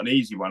it's not an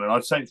easy one. And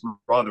I'd say it's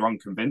rather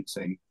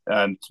unconvincing,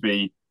 to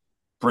be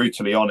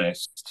brutally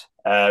honest.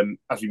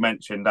 As we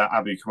mentioned, that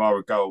Abu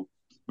Kamara goal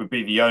would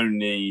be the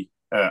only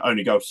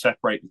goal to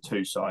separate the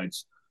two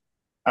sides.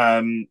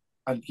 And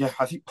yeah,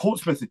 I think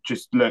Portsmouth had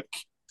just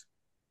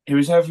it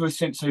was ever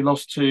since they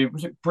lost to,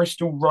 was it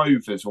Bristol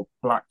Rovers or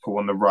Blackpool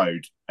on the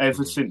road?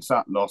 Ever since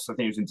that loss, I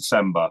think it was in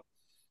December,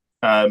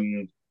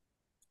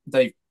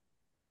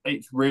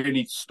 it's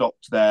really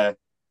stopped their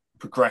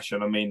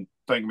progression. I mean,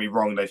 don't get me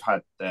wrong, they've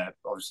had their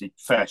obviously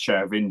fair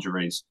share of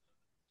injuries,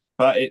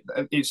 but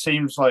it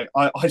seems like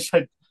I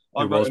said it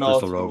was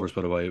Bristol Rovers,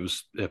 by the way. It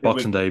was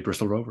Boxing Day,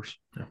 Bristol Rovers.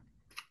 Yeah.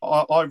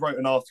 I wrote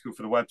an article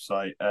for the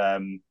website,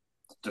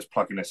 just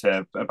plugging this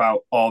here, about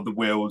are the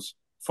wheels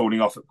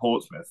falling off at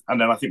Portsmouth, and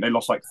then I think they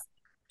lost like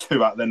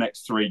 2 out of their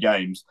next 3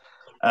 games.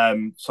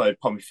 So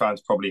Pompey fans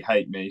probably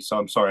hate me, so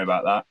I'm sorry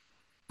about that.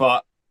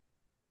 But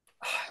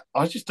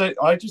I just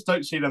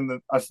don't see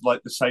them as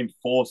like the same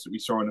force that we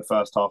saw in the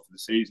first half of the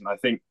season. I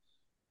think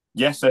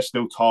yes, they're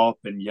still top,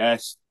 and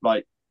yes,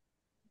 like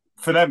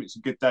for them it's a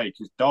good day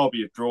because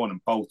Derby have drawn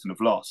and Bolton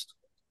have lost.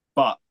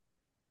 But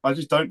I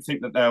just don't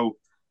think that they'll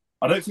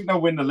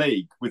win the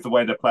league with the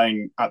way they're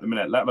playing at the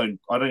minute. Let alone,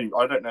 I don't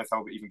know if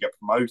they'll even get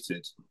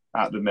promoted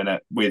at the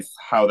minute with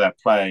how they're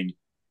playing.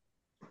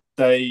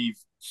 They've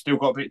still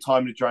got a bit of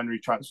time in the January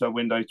transfer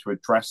window to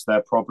address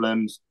their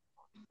problems,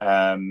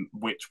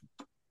 which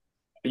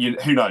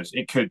who knows?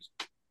 It could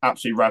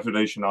absolutely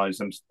revolutionise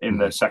them in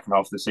the second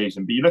half of the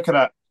season. But you look at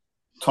that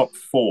top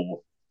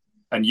 4,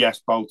 and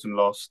yes, Bolton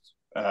lost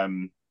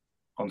on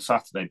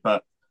Saturday,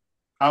 but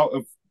out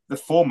of the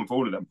form of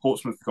all of them,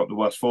 Portsmouth got the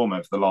worst form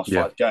over the last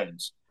 5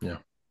 games. Yeah.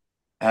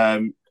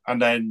 And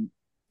then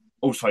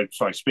also,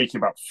 speaking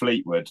about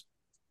Fleetwood,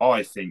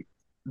 I think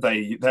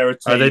they're a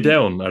team. Are they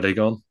down? Are they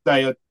gone?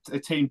 They are a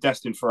team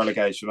destined for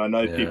relegation. I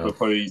know people are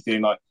probably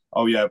being like,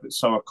 "Oh yeah, but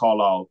so are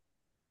Carlisle."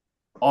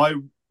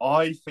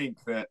 I think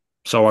that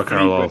so are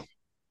Carlisle.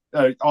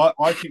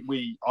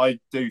 I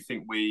do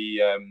think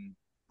we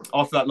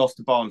after that loss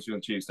to Barnsley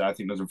on Tuesday, I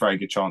think there's a very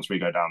good chance we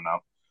go down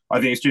now.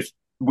 I think it's just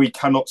we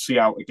cannot see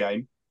out a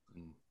game.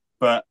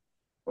 But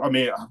I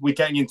mean, we're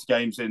getting into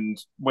games, and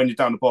when you're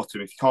down the bottom,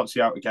 if you can't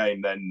see out a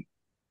game, then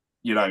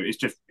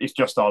it's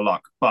just our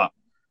luck. But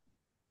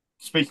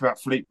speaking about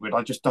Fleetwood,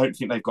 I just don't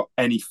think they've got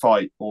any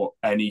fight or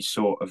any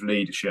sort of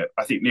leadership.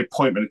 I think the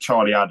appointment of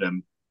Charlie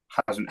Adam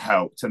hasn't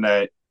helped, and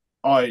I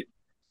don't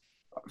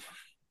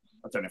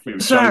know if we were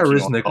bizarre,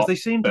 isn't it? Because they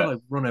seemed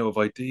to run out of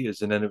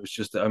ideas, and then it was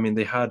just. I mean,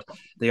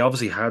 they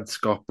obviously had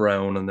Scott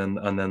Brown, and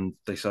then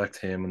they sacked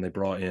him, and they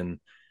brought in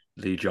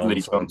Lee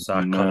Johnson.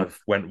 That kind of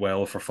went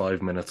well for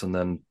 5 minutes, and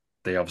then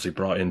they obviously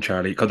brought in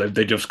Charlie because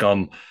they just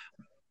gone.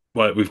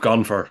 Well, we've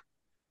gone for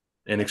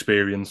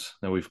inexperience.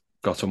 Now we've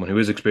got someone who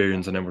is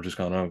experienced, and then we're just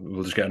going. Oh,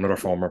 we'll just get another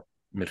former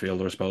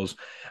midfielder, I suppose.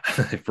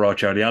 They've brought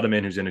Charlie Adam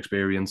in, who's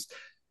inexperienced,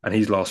 and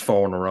he's lost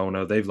 4 in a row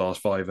now. They've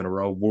lost 5 in a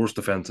row. Worst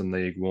defense in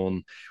League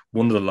One,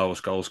 one of the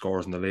lowest goal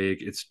scorers in the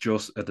league. It's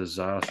just a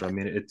disaster. I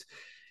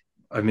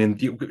mean,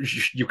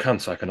 you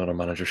can't sack another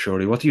manager,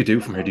 surely. What do you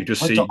do from here? Do you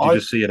just see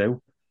it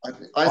out?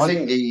 I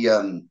think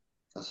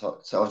so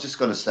I was just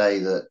going to say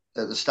that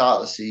at the start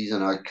of the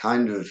season, I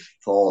kind of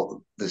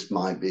thought this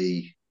might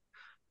be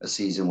a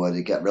season where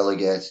they get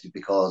relegated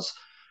because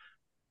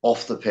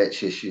off the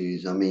pitch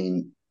issues. I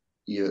mean,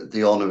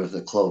 the owner of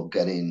the club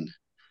getting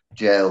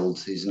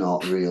jailed is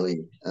not really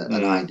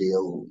an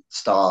ideal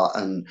start,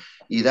 and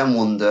you then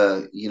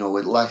wonder,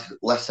 with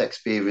less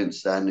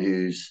experience then,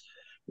 who's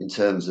in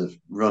terms of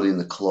running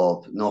the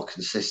club, no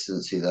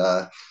consistency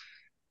there,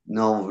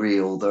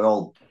 they're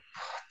all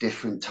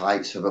different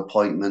types of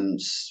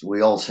appointments.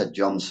 We all said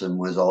Johnson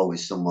was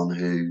always someone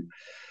who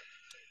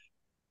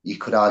you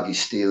could argue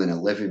stealing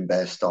a living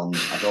based on.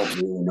 I don't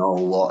really know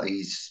what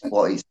he's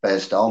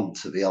based on.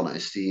 To be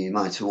honest, he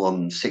might have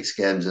won 6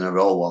 games in a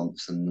row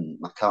once, and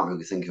I can't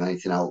really think of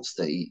anything else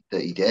that he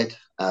did.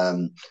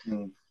 And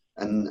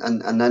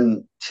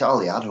then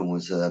Charlie Adam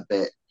was a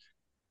bit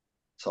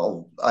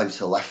sort of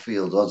out of left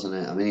field, wasn't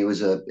it? I mean, he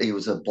was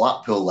a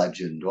Blackpool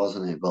legend,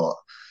 wasn't he? But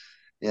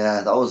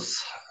yeah, that was.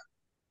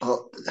 But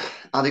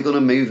are they going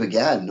to move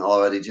again,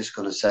 or are they just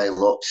going to say,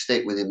 look,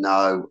 stick with him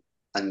now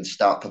and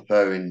start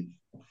preparing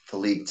for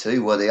League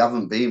Two, where they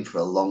haven't been for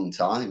a long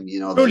time? You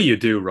know, Surely you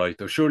do, right?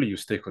 Though surely you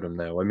stick with him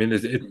now. I mean,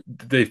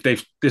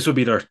 they've this will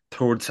be their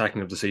third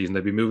sacking of the season.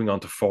 They'll be moving on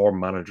to 4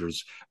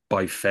 managers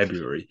by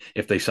February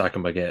if they sack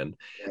him again.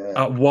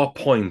 yeah. At what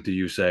point do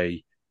you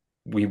say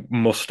we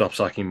must stop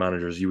sacking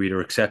managers? You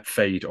either accept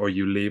fate or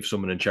you leave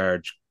someone in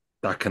charge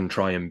that can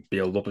try and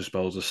build up, I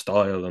suppose, a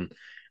style and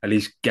at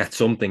least get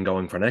something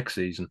going for next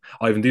season.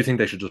 Ivan, do you think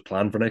they should just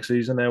plan for next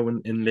season now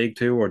in League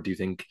Two, or do you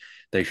think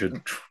they should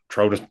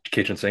throw the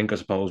kitchen sink, I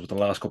suppose, with the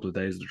last couple of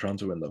days of the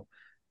transfer window?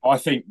 I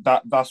think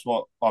that's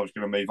what I was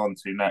going to move on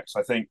to next.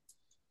 I think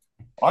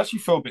I actually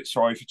feel a bit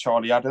sorry for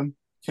Charlie Adam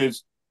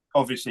because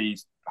obviously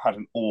he's had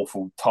an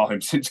awful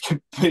time since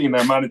being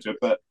their manager.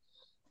 But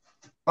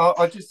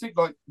I just think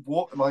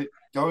like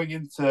going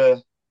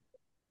into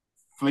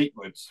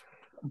Fleetwood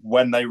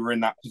when they were in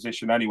that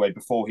position anyway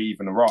before he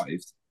even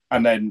arrived,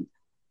 and then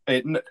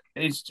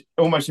it's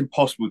almost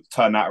impossible to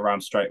turn that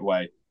around straight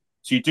away.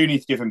 So you do need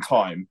to give him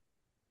time,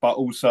 but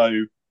also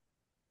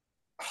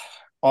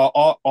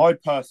I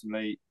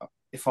personally,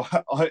 if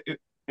I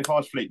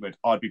was Fleetwood,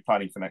 I'd be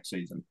planning for next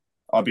season.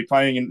 I'd be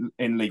playing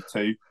in League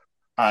Two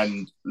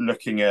and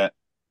looking at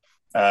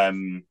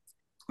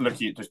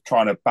just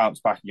trying to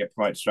bounce back and get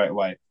promoted straight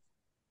away.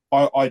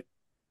 I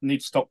need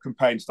to stop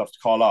comparing stuff to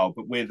Carlisle,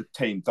 but we're the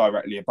team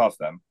directly above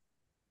them.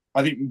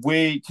 I think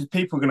because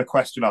people are going to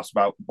question us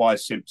about why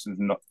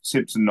Simpson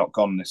not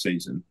gone this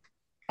season,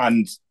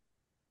 and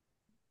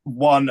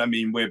one, I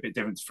mean, we're a bit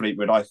different to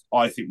Fleetwood.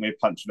 I think we're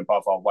punching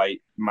above our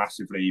weight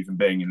massively, even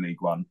being in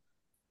League One.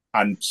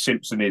 And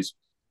Simpson is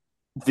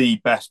the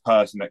best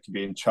person that can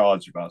be in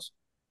charge of us.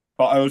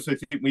 But I also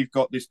think we've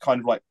got this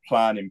kind of like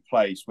plan in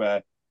place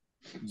where,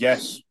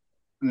 yes,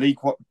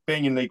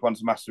 being in League One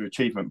is a massive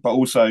achievement, but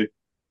also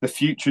the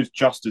future is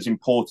just as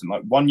important.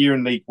 Like 1 year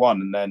in League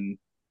One, and then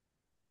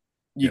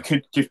you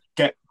could just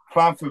get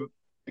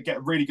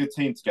a really good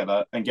team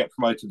together and get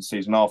promoted the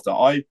season after.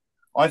 I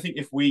think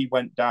if we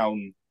went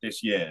down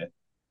this year,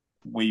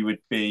 we would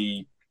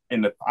be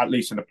at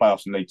least in the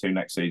playoffs in League Two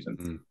next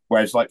season.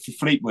 Whereas, like for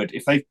Fleetwood,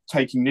 if they've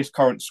taken this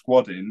current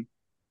squad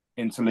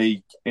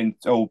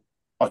or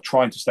are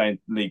trying to stay in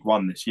League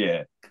One this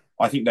year,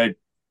 I think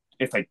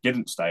if they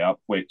didn't stay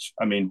up, which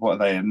I mean, what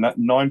are they?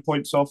 9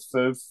 points off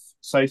of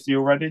safety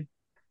already.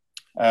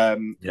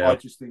 I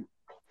just think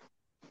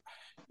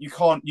you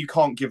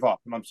can't give up,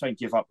 and I'm saying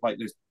give up like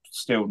there's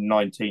still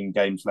 19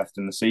 games left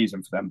in the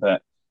season for them,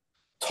 but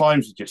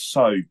times are just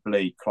so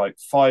bleak. Like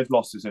 5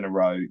 losses in a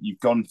row. You've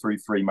gone through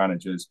 3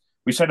 managers.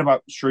 We said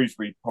about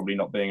Shrewsbury probably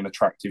not being an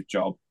attractive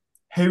job.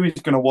 Who is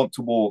going to want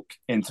to walk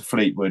into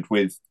Fleetwood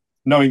with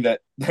knowing that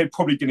they're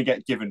probably going to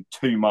get given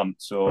 2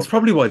 months? Or that's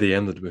probably why they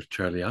ended with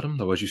Charlie Adam,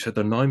 though. As you said,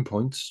 they're 9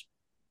 points.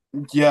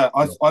 Yeah,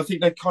 I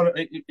think they kind of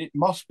it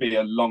must be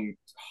a long.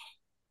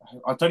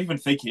 I don't even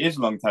think it is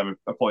a long-term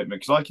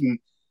appointment because I can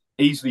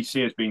easily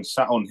see us being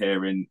sat on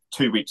here in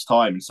 2 weeks'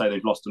 time and say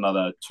they've lost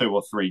another 2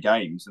 or 3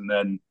 games, and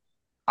then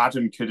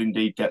Adam could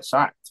indeed get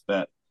sacked.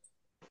 But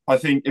I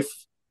think if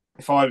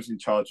I was in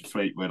charge of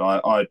Fleetwood,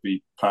 I'd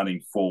be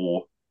planning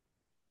for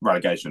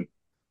relegation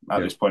at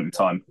this point in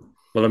time.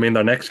 Well, I mean,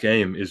 their next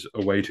game is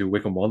away to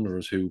Wycombe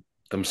Wanderers, who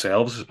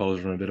themselves, I suppose,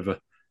 are in a bit of a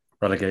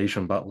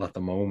relegation battle at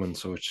the moment.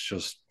 So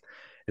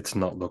it's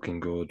not looking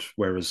good.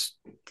 Whereas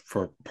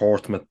for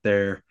Portsmouth,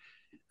 their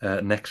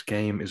next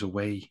game is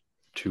away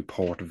to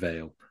Port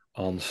Vale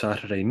on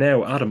Saturday.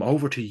 Now, Adam,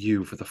 over to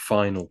you for the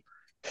final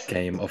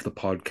game of the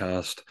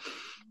podcast.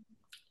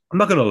 I'm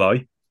not going to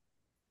lie.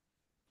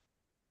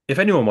 If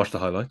anyone watched the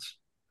highlights,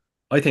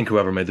 I think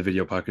whoever made the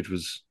video package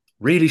was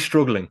really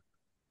struggling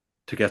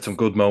to get some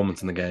good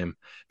moments in the game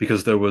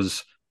because there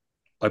was,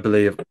 I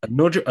believe, a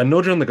nudge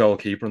on the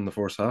goalkeeper in the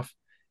first half,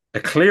 a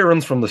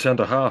clearance from the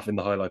centre half in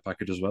the highlight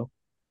package as well,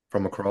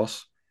 from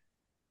across,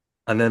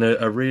 and then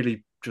a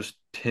really just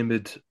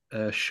timid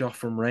shot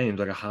from range,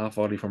 like a half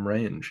volley from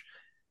range.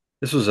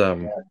 This was, I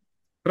don't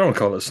want to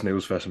call it a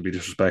snooze fest and be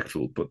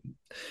disrespectful, but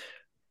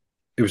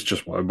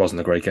it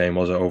wasn't a great game,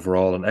 was it,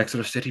 overall? And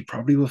Exeter City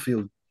probably will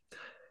feel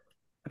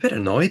a bit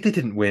annoyed they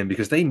didn't win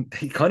because they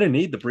kind of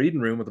need the breathing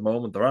room at the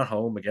moment. They're at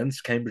home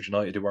against Cambridge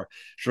United, who are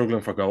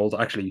struggling for goals.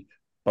 Actually,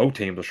 both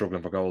teams are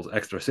struggling for goals.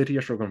 Exeter City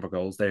are struggling for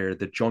goals. They're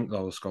the joint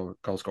goal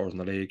scorers in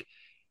the league.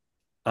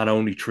 And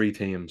only 3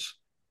 teams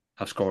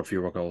have scored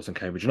fewer goals than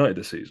Cambridge United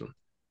this season.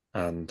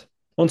 And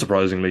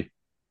unsurprisingly,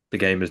 the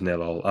game is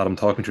 0-0. Adam,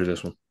 talk me through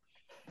this one.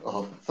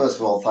 Well, first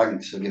of all,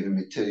 thanks for giving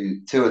me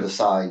two of the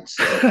sides,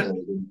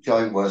 the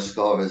joint worst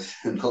scorers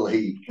in the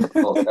league.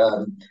 But,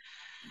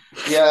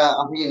 yeah,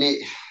 I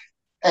mean,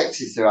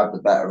 Exeter had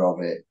the better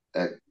of it.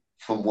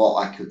 From what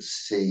I could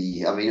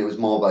see, I mean, it was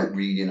more about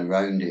reading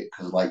around it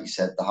because, like you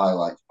said, the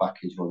highlights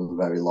package wasn't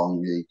very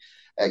long.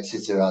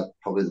 Exeter had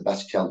probably the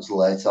best chance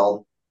late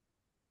on.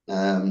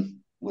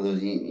 Well,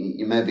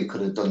 you maybe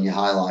could have done your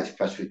highlights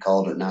press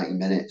record at 90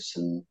 minutes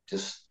and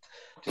just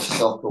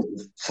soak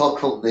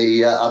up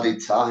the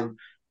added time.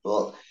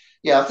 But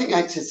yeah, I think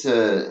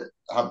Exeter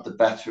had the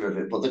better of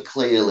it, but they're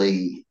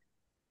clearly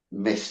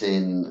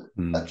missing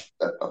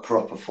a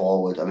proper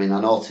forward. I mean,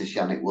 I noticed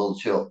Yannick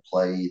Wilczuk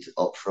played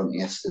up front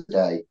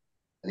yesterday,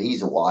 and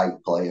he's a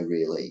wide player,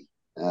 really.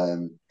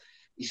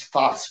 He's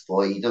fast,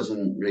 but he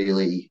doesn't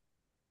really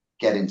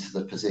get into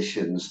the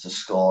positions to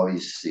score.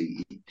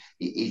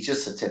 He's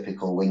just a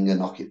typical winger,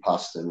 knock it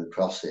past him and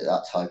cross it,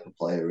 that type of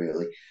player,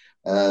 really.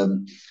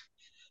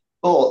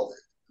 But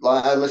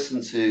like I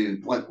listen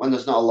to when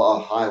there's not a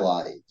lot of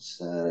highlights,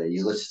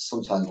 you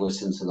sometimes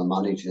listen to the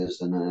managers,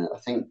 and I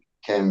think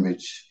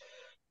Cambridge,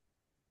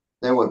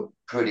 they were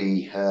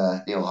pretty.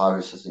 Neil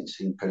Harris, I think,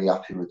 seemed pretty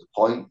happy with the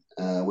point,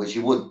 which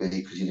you would be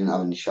because you didn't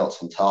have any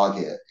shots on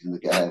target in the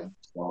game.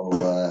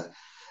 So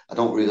I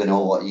don't really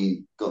know what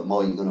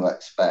more you're going to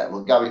expect.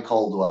 Well, Gary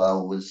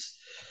Caldwell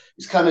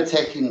he's kind of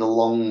taking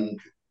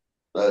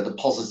the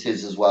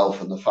positives as well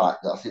from the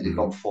fact that I think they've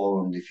gone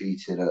 4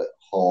 undefeated at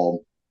home.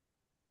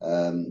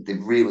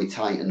 They've really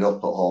tightened up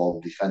at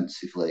home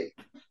defensively,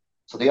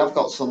 so they have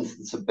got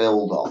something to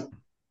build on.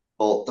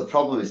 But the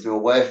problem is their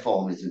away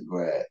form isn't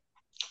great,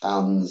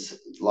 and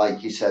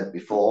like you said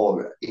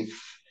before,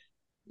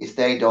 if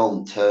they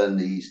don't turn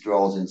these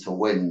draws into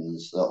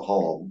wins at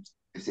home,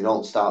 if they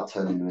don't start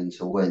turning them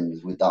into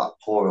wins with that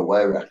poor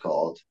away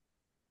record,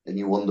 then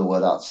you wonder where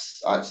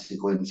that's actually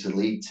going to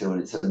lead to.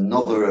 And it's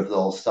another of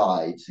those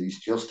sides who's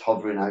just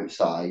hovering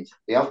outside.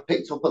 They have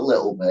picked up a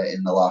little bit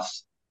in the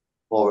last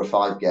 4 or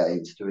 5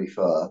 games, to be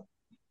fair,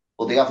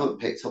 but they haven't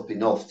picked up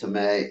enough to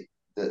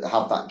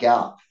have that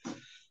gap.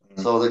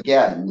 So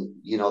again,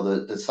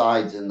 the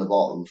sides in the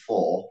bottom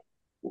 4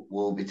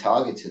 will be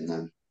targeting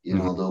them.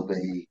 There'll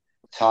be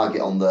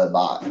target on their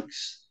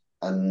backs.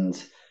 And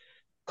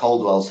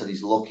Caldwell said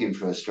he's looking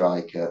for a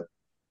striker.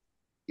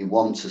 He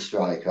wants a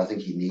striker. I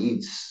think he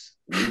needs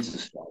a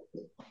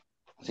striker.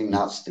 I think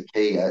that's the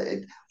key.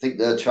 I think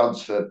their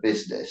transfer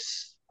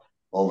business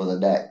over the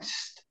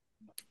next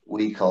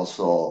week or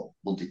so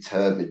will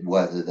determine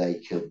whether they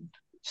can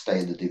stay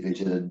in the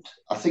division. And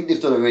I think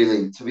they've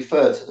done to be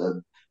fair to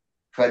them,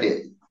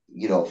 credit,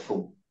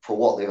 for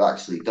what they've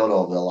actually done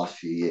over the last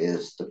few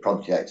years, the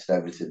projects and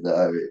everything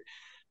there.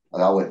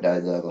 And I went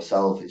down there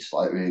myself. It's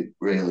like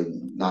really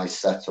nice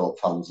setup,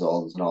 fan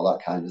zones and all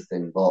that kind of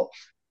thing. But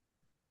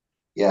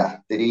yeah,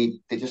 they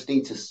just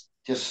need to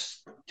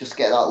just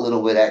get that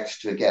little bit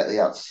extra.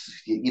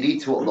 You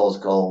need to up those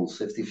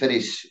goals. If they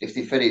finish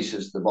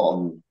as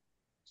the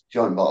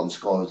joint bottom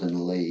scorers in the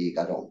league,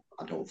 I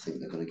don't think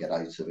they're going to get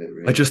out of it.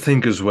 Really. I just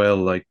think as well,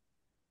 like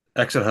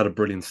Exeter had a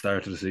brilliant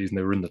start to the season.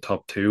 They were in the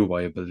top 2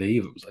 by, I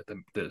believe it was like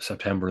the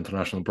September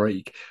international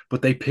break,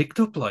 but they picked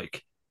up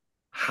like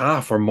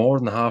half or more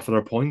than half of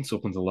their points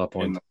up until that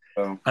point.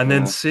 And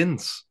then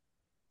since,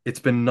 it's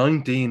been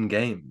 19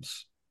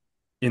 games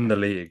in the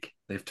league,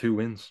 they've 2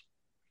 wins.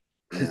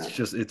 Yeah.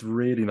 It's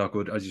really not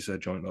good. As you said,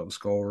 joint bottom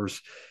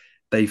scorers.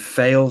 They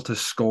failed to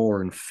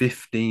score in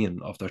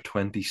 15 of their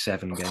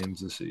 27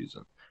 games this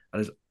season.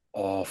 That is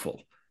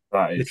awful.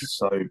 That is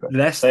so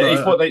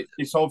bad.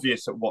 It's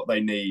obvious that what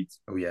they need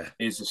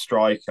is a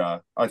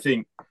striker. I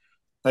think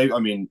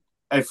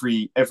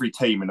every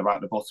team in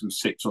about the bottom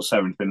 6 or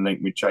 7 has been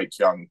linked with Jake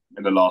Young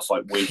in the last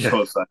week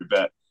or so.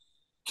 But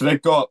so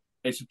they've got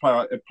a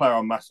player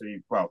I'm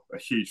massively a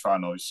huge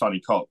fan of is Sonny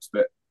Cox,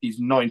 but he's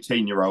a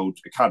 19-year-old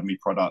academy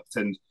product,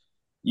 and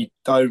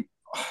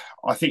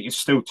I think it's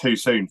still too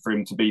soon for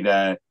him to be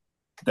their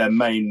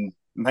main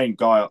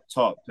guy up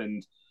top.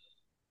 And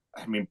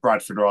I mean,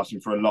 Bradford are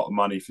asking for a lot of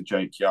money for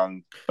Jake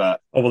Young,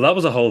 but that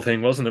was a whole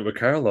thing, wasn't it, with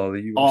Carlisle?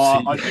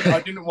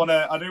 I didn't want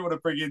to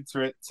bring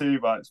into it too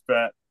much,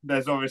 but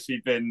there's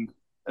obviously been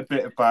a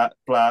bit of bad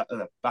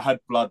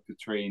blood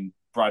between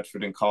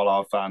Bradford and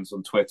Carlisle fans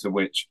on Twitter,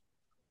 which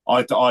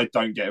I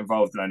don't get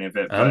involved in any of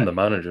it. And the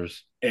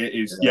managers. It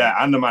is,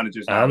 and the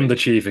managers. And the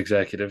chief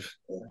executive.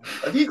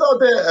 Have you got a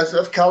bit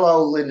of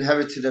Carlisle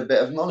inherited a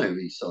bit of money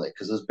recently?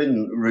 Because there's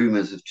been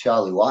rumours of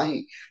Charlie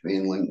White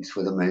being linked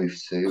with a move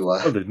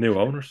to... the new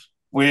owners.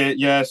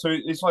 So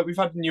it's like we've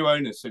had new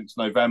owners since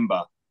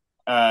November.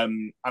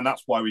 And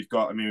that's why we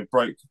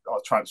broke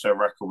our transfer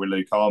record with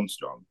Luke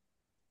Armstrong.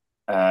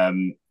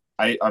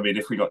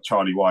 If we got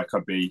Charlie White,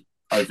 I'd be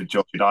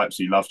overjoyed. I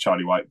absolutely love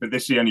Charlie White. But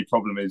the only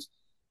problem is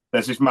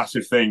there's this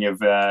massive thing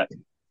of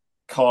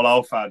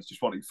Carlisle fans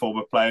just wanting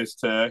former players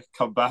to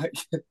come back.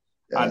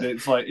 And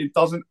it's like, it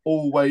doesn't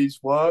always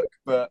work,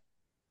 but...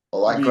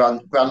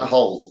 Grant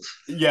Holt.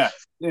 Yeah,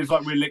 it's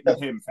like we're linked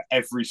with him for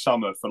every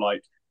summer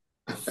for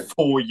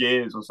 4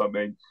 years or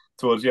something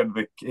towards the end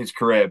of his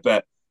career.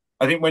 But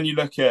I think when you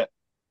look at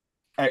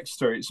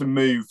Exeter, it's a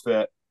move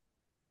that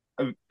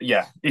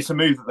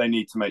they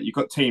need to make. You've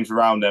got teams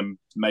around them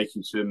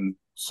making some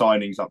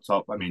signings up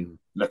top. I mean,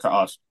 look at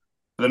us.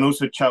 But then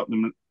also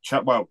Cheltenham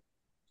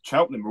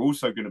are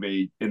also going to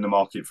be in the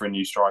market for a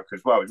new striker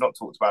as well. We've not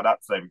talked about that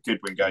today with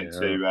Goodwin going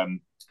to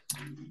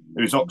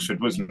it was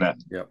Oxford, wasn't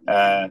it?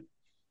 Yeah.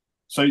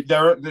 So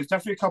there's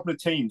definitely a couple of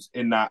teams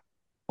in that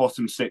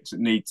bottom six that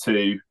need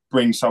to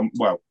bring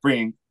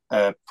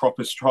a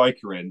proper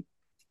striker in,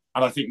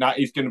 and I think that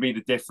is going to be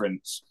the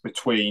difference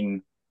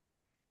between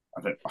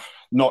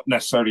not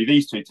necessarily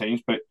these two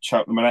teams, but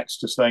Cheltenham and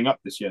Exeter staying up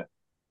this year.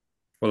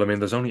 Well, I mean,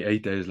 there's only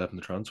 8 days left in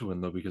the transfer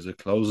window because it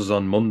closes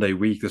on Monday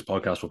week. This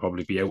podcast will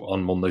probably be out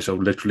on Monday, so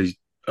literally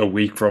a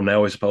week from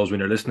now, I suppose, when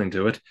you're listening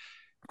to it,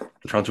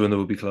 the transfer window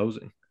will be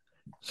closing.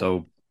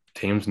 So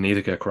teams need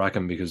to get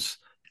cracking because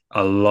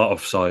a lot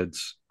of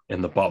sides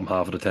in the bottom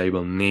half of the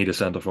table need a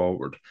centre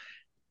forward,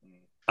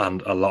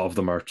 and a lot of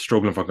them are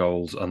struggling for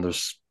goals. And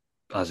there's,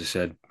 as I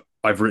said,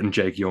 I've written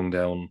Jake Young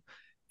down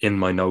in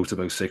my notes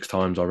about 6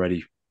 times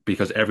already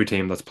because every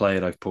team that's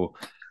played, I've put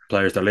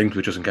players they're linked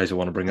with just in case I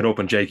want to bring it up.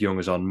 And Jake Young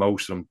is on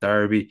most of them: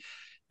 Derby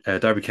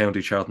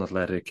County, Charlton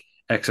Athletic,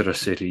 Exeter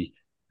City,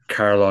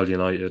 Carlisle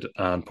United,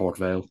 and Port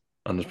Vale.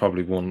 And there's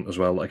probably one as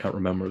well I can't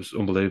remember. It's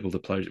unbelievable the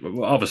players.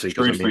 Well, obviously,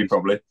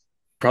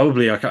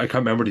 probably I can't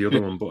remember the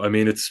other one, but I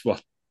mean it's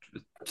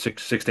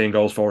 16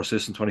 goals, 4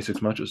 assists in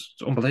 26 matches.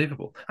 It's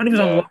unbelievable. And he was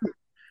on loan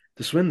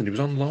to Swindon. He was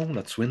on loan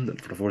at Swindon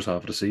for the first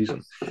half of the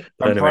season.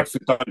 But anyway,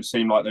 Bradford don't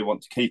seem like they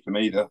want to keep him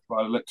either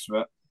by the looks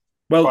of it.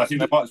 Well, but I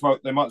think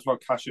they might as well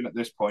cash in at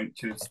this point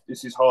because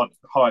this is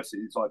highest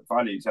his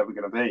value is ever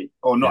going to be,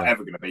 or not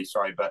ever going to be.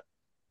 Sorry, but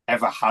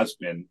ever has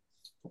been.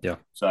 Yeah.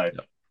 So,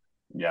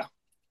 I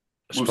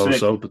suppose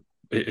so. But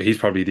he's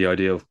probably the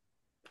ideal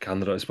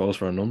candidate, I suppose,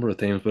 for a number of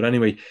teams. But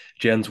anyway,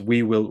 gents,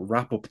 we will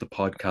wrap up the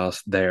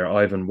podcast there.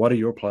 Ivan, what are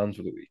your plans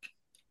for the week?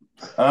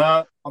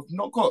 I've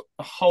not got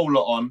a whole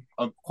lot on.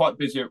 I'm quite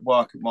busy at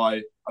work at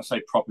my, I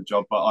say proper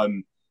job, but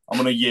I'm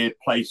on a year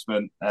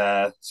placement.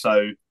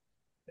 So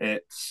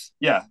it's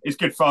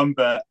good fun,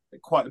 but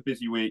quite a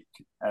busy week.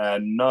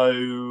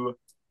 No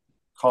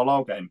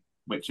Carlisle game,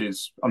 which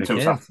is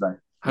until Saturday.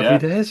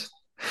 Happy days.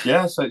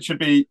 Yeah, so it should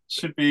be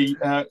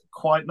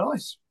quite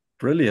nice.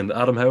 Brilliant.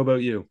 Adam, how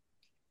about you?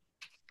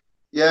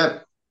 Yeah,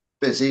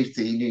 busy.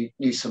 The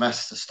new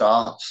semester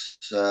starts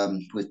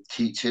with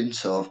teaching,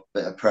 so a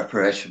bit of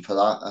preparation for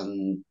that.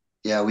 And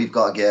yeah, we've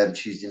got a game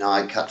Tuesday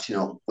night, catching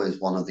up with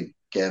one of the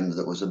games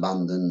that was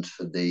abandoned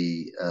for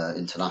the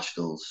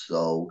internationals.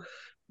 So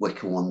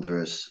Wycombe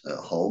Wanderers at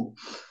home.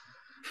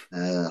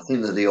 I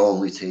think they're the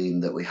only team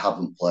that we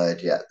haven't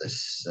played yet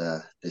this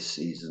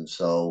season.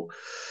 So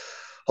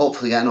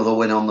hopefully get another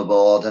win on the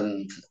board.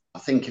 And I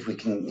think if we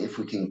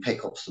can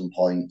pick up some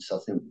points, I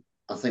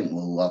think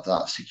we'll have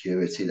that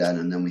security then,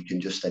 and then we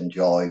can just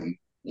enjoy,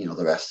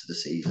 the rest of the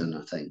season.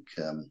 I think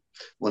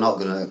we're not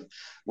going to.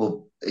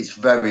 Well, it's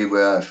very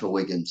rare for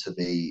Wigan to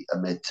be a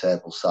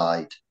mid-table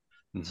side,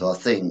 so I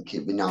think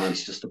it'd be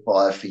nice just to put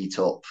our feet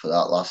up for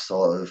that last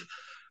sort of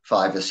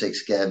 5 or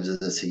 6 games of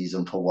the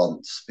season for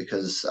once,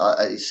 because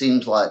it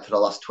seems like for the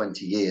last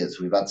 20 years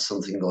we've had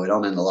something going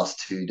on in the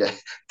last 2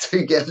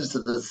 games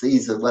of the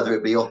season, whether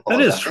it be up or down.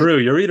 That is true.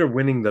 You're either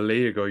winning the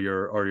league or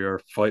you're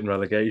fighting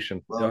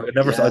relegation. Well,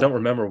 I don't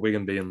remember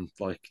Wigan being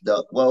like.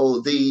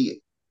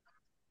 The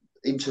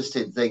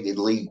interesting thing in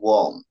League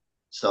One.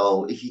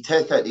 So if you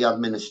take out the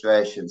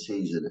administration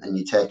season and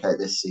you take out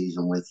this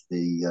season with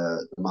the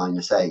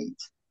 -8.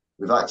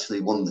 We've actually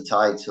won the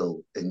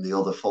title in the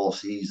other 4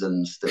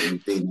 seasons that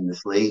we've been in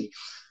this league.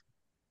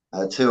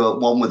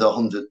 One with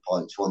 100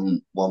 points,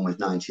 one with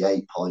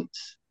 98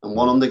 points, and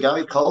one under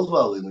Gary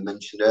Caldwell, who we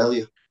mentioned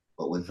earlier.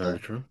 But with very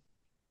true.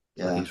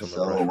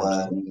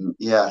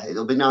 Yeah,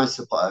 it'll be nice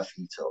to put our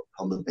feet up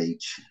on the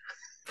beach.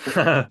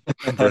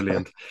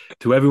 Brilliant.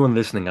 To everyone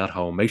listening at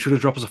home, make sure to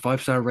drop us a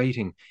 5-star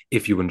rating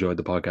if you enjoyed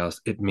the podcast.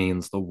 It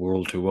means the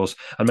world to us.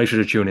 And make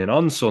sure to tune in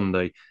on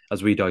Sunday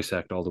as we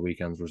dissect all the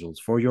weekend's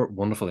results for your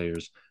wonderful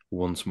ears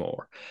once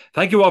more.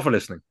 Thank you all for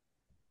listening,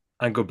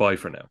 and goodbye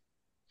for now.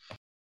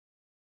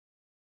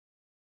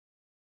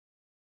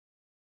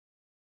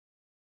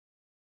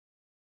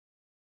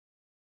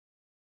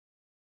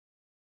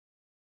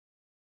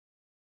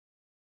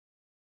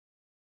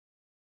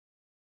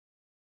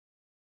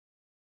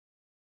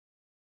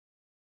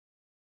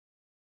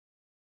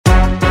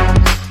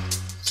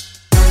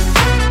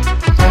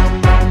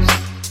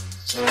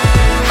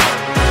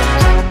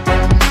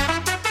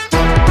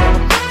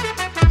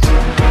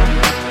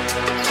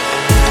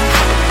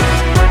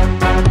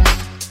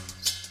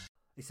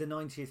 It's the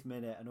 90th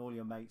minute and all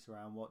your mates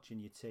around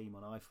watching your team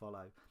on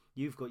iFollow.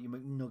 You've got your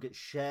McNugget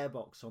share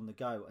box on the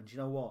go, and do you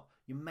know what?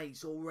 Your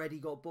mate's already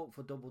got booked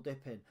for double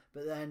dipping,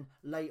 but then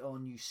later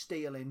on you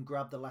steal in,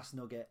 grab the last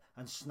nugget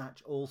and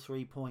snatch all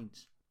 3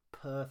 points.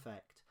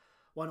 Perfect.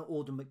 Why not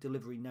order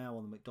McDelivery now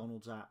on the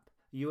McDonald's app?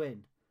 Are you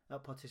in?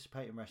 At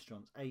participating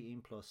restaurants,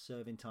 18 plus,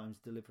 serving times,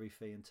 delivery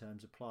fee and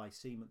terms apply.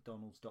 See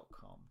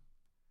mcdonalds.com.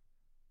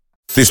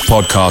 This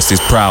podcast is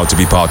proud to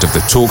be part of the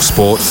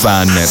TalkSport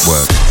Fan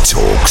Network.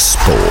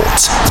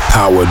 TalkSport.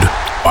 Powered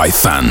by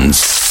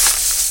fans.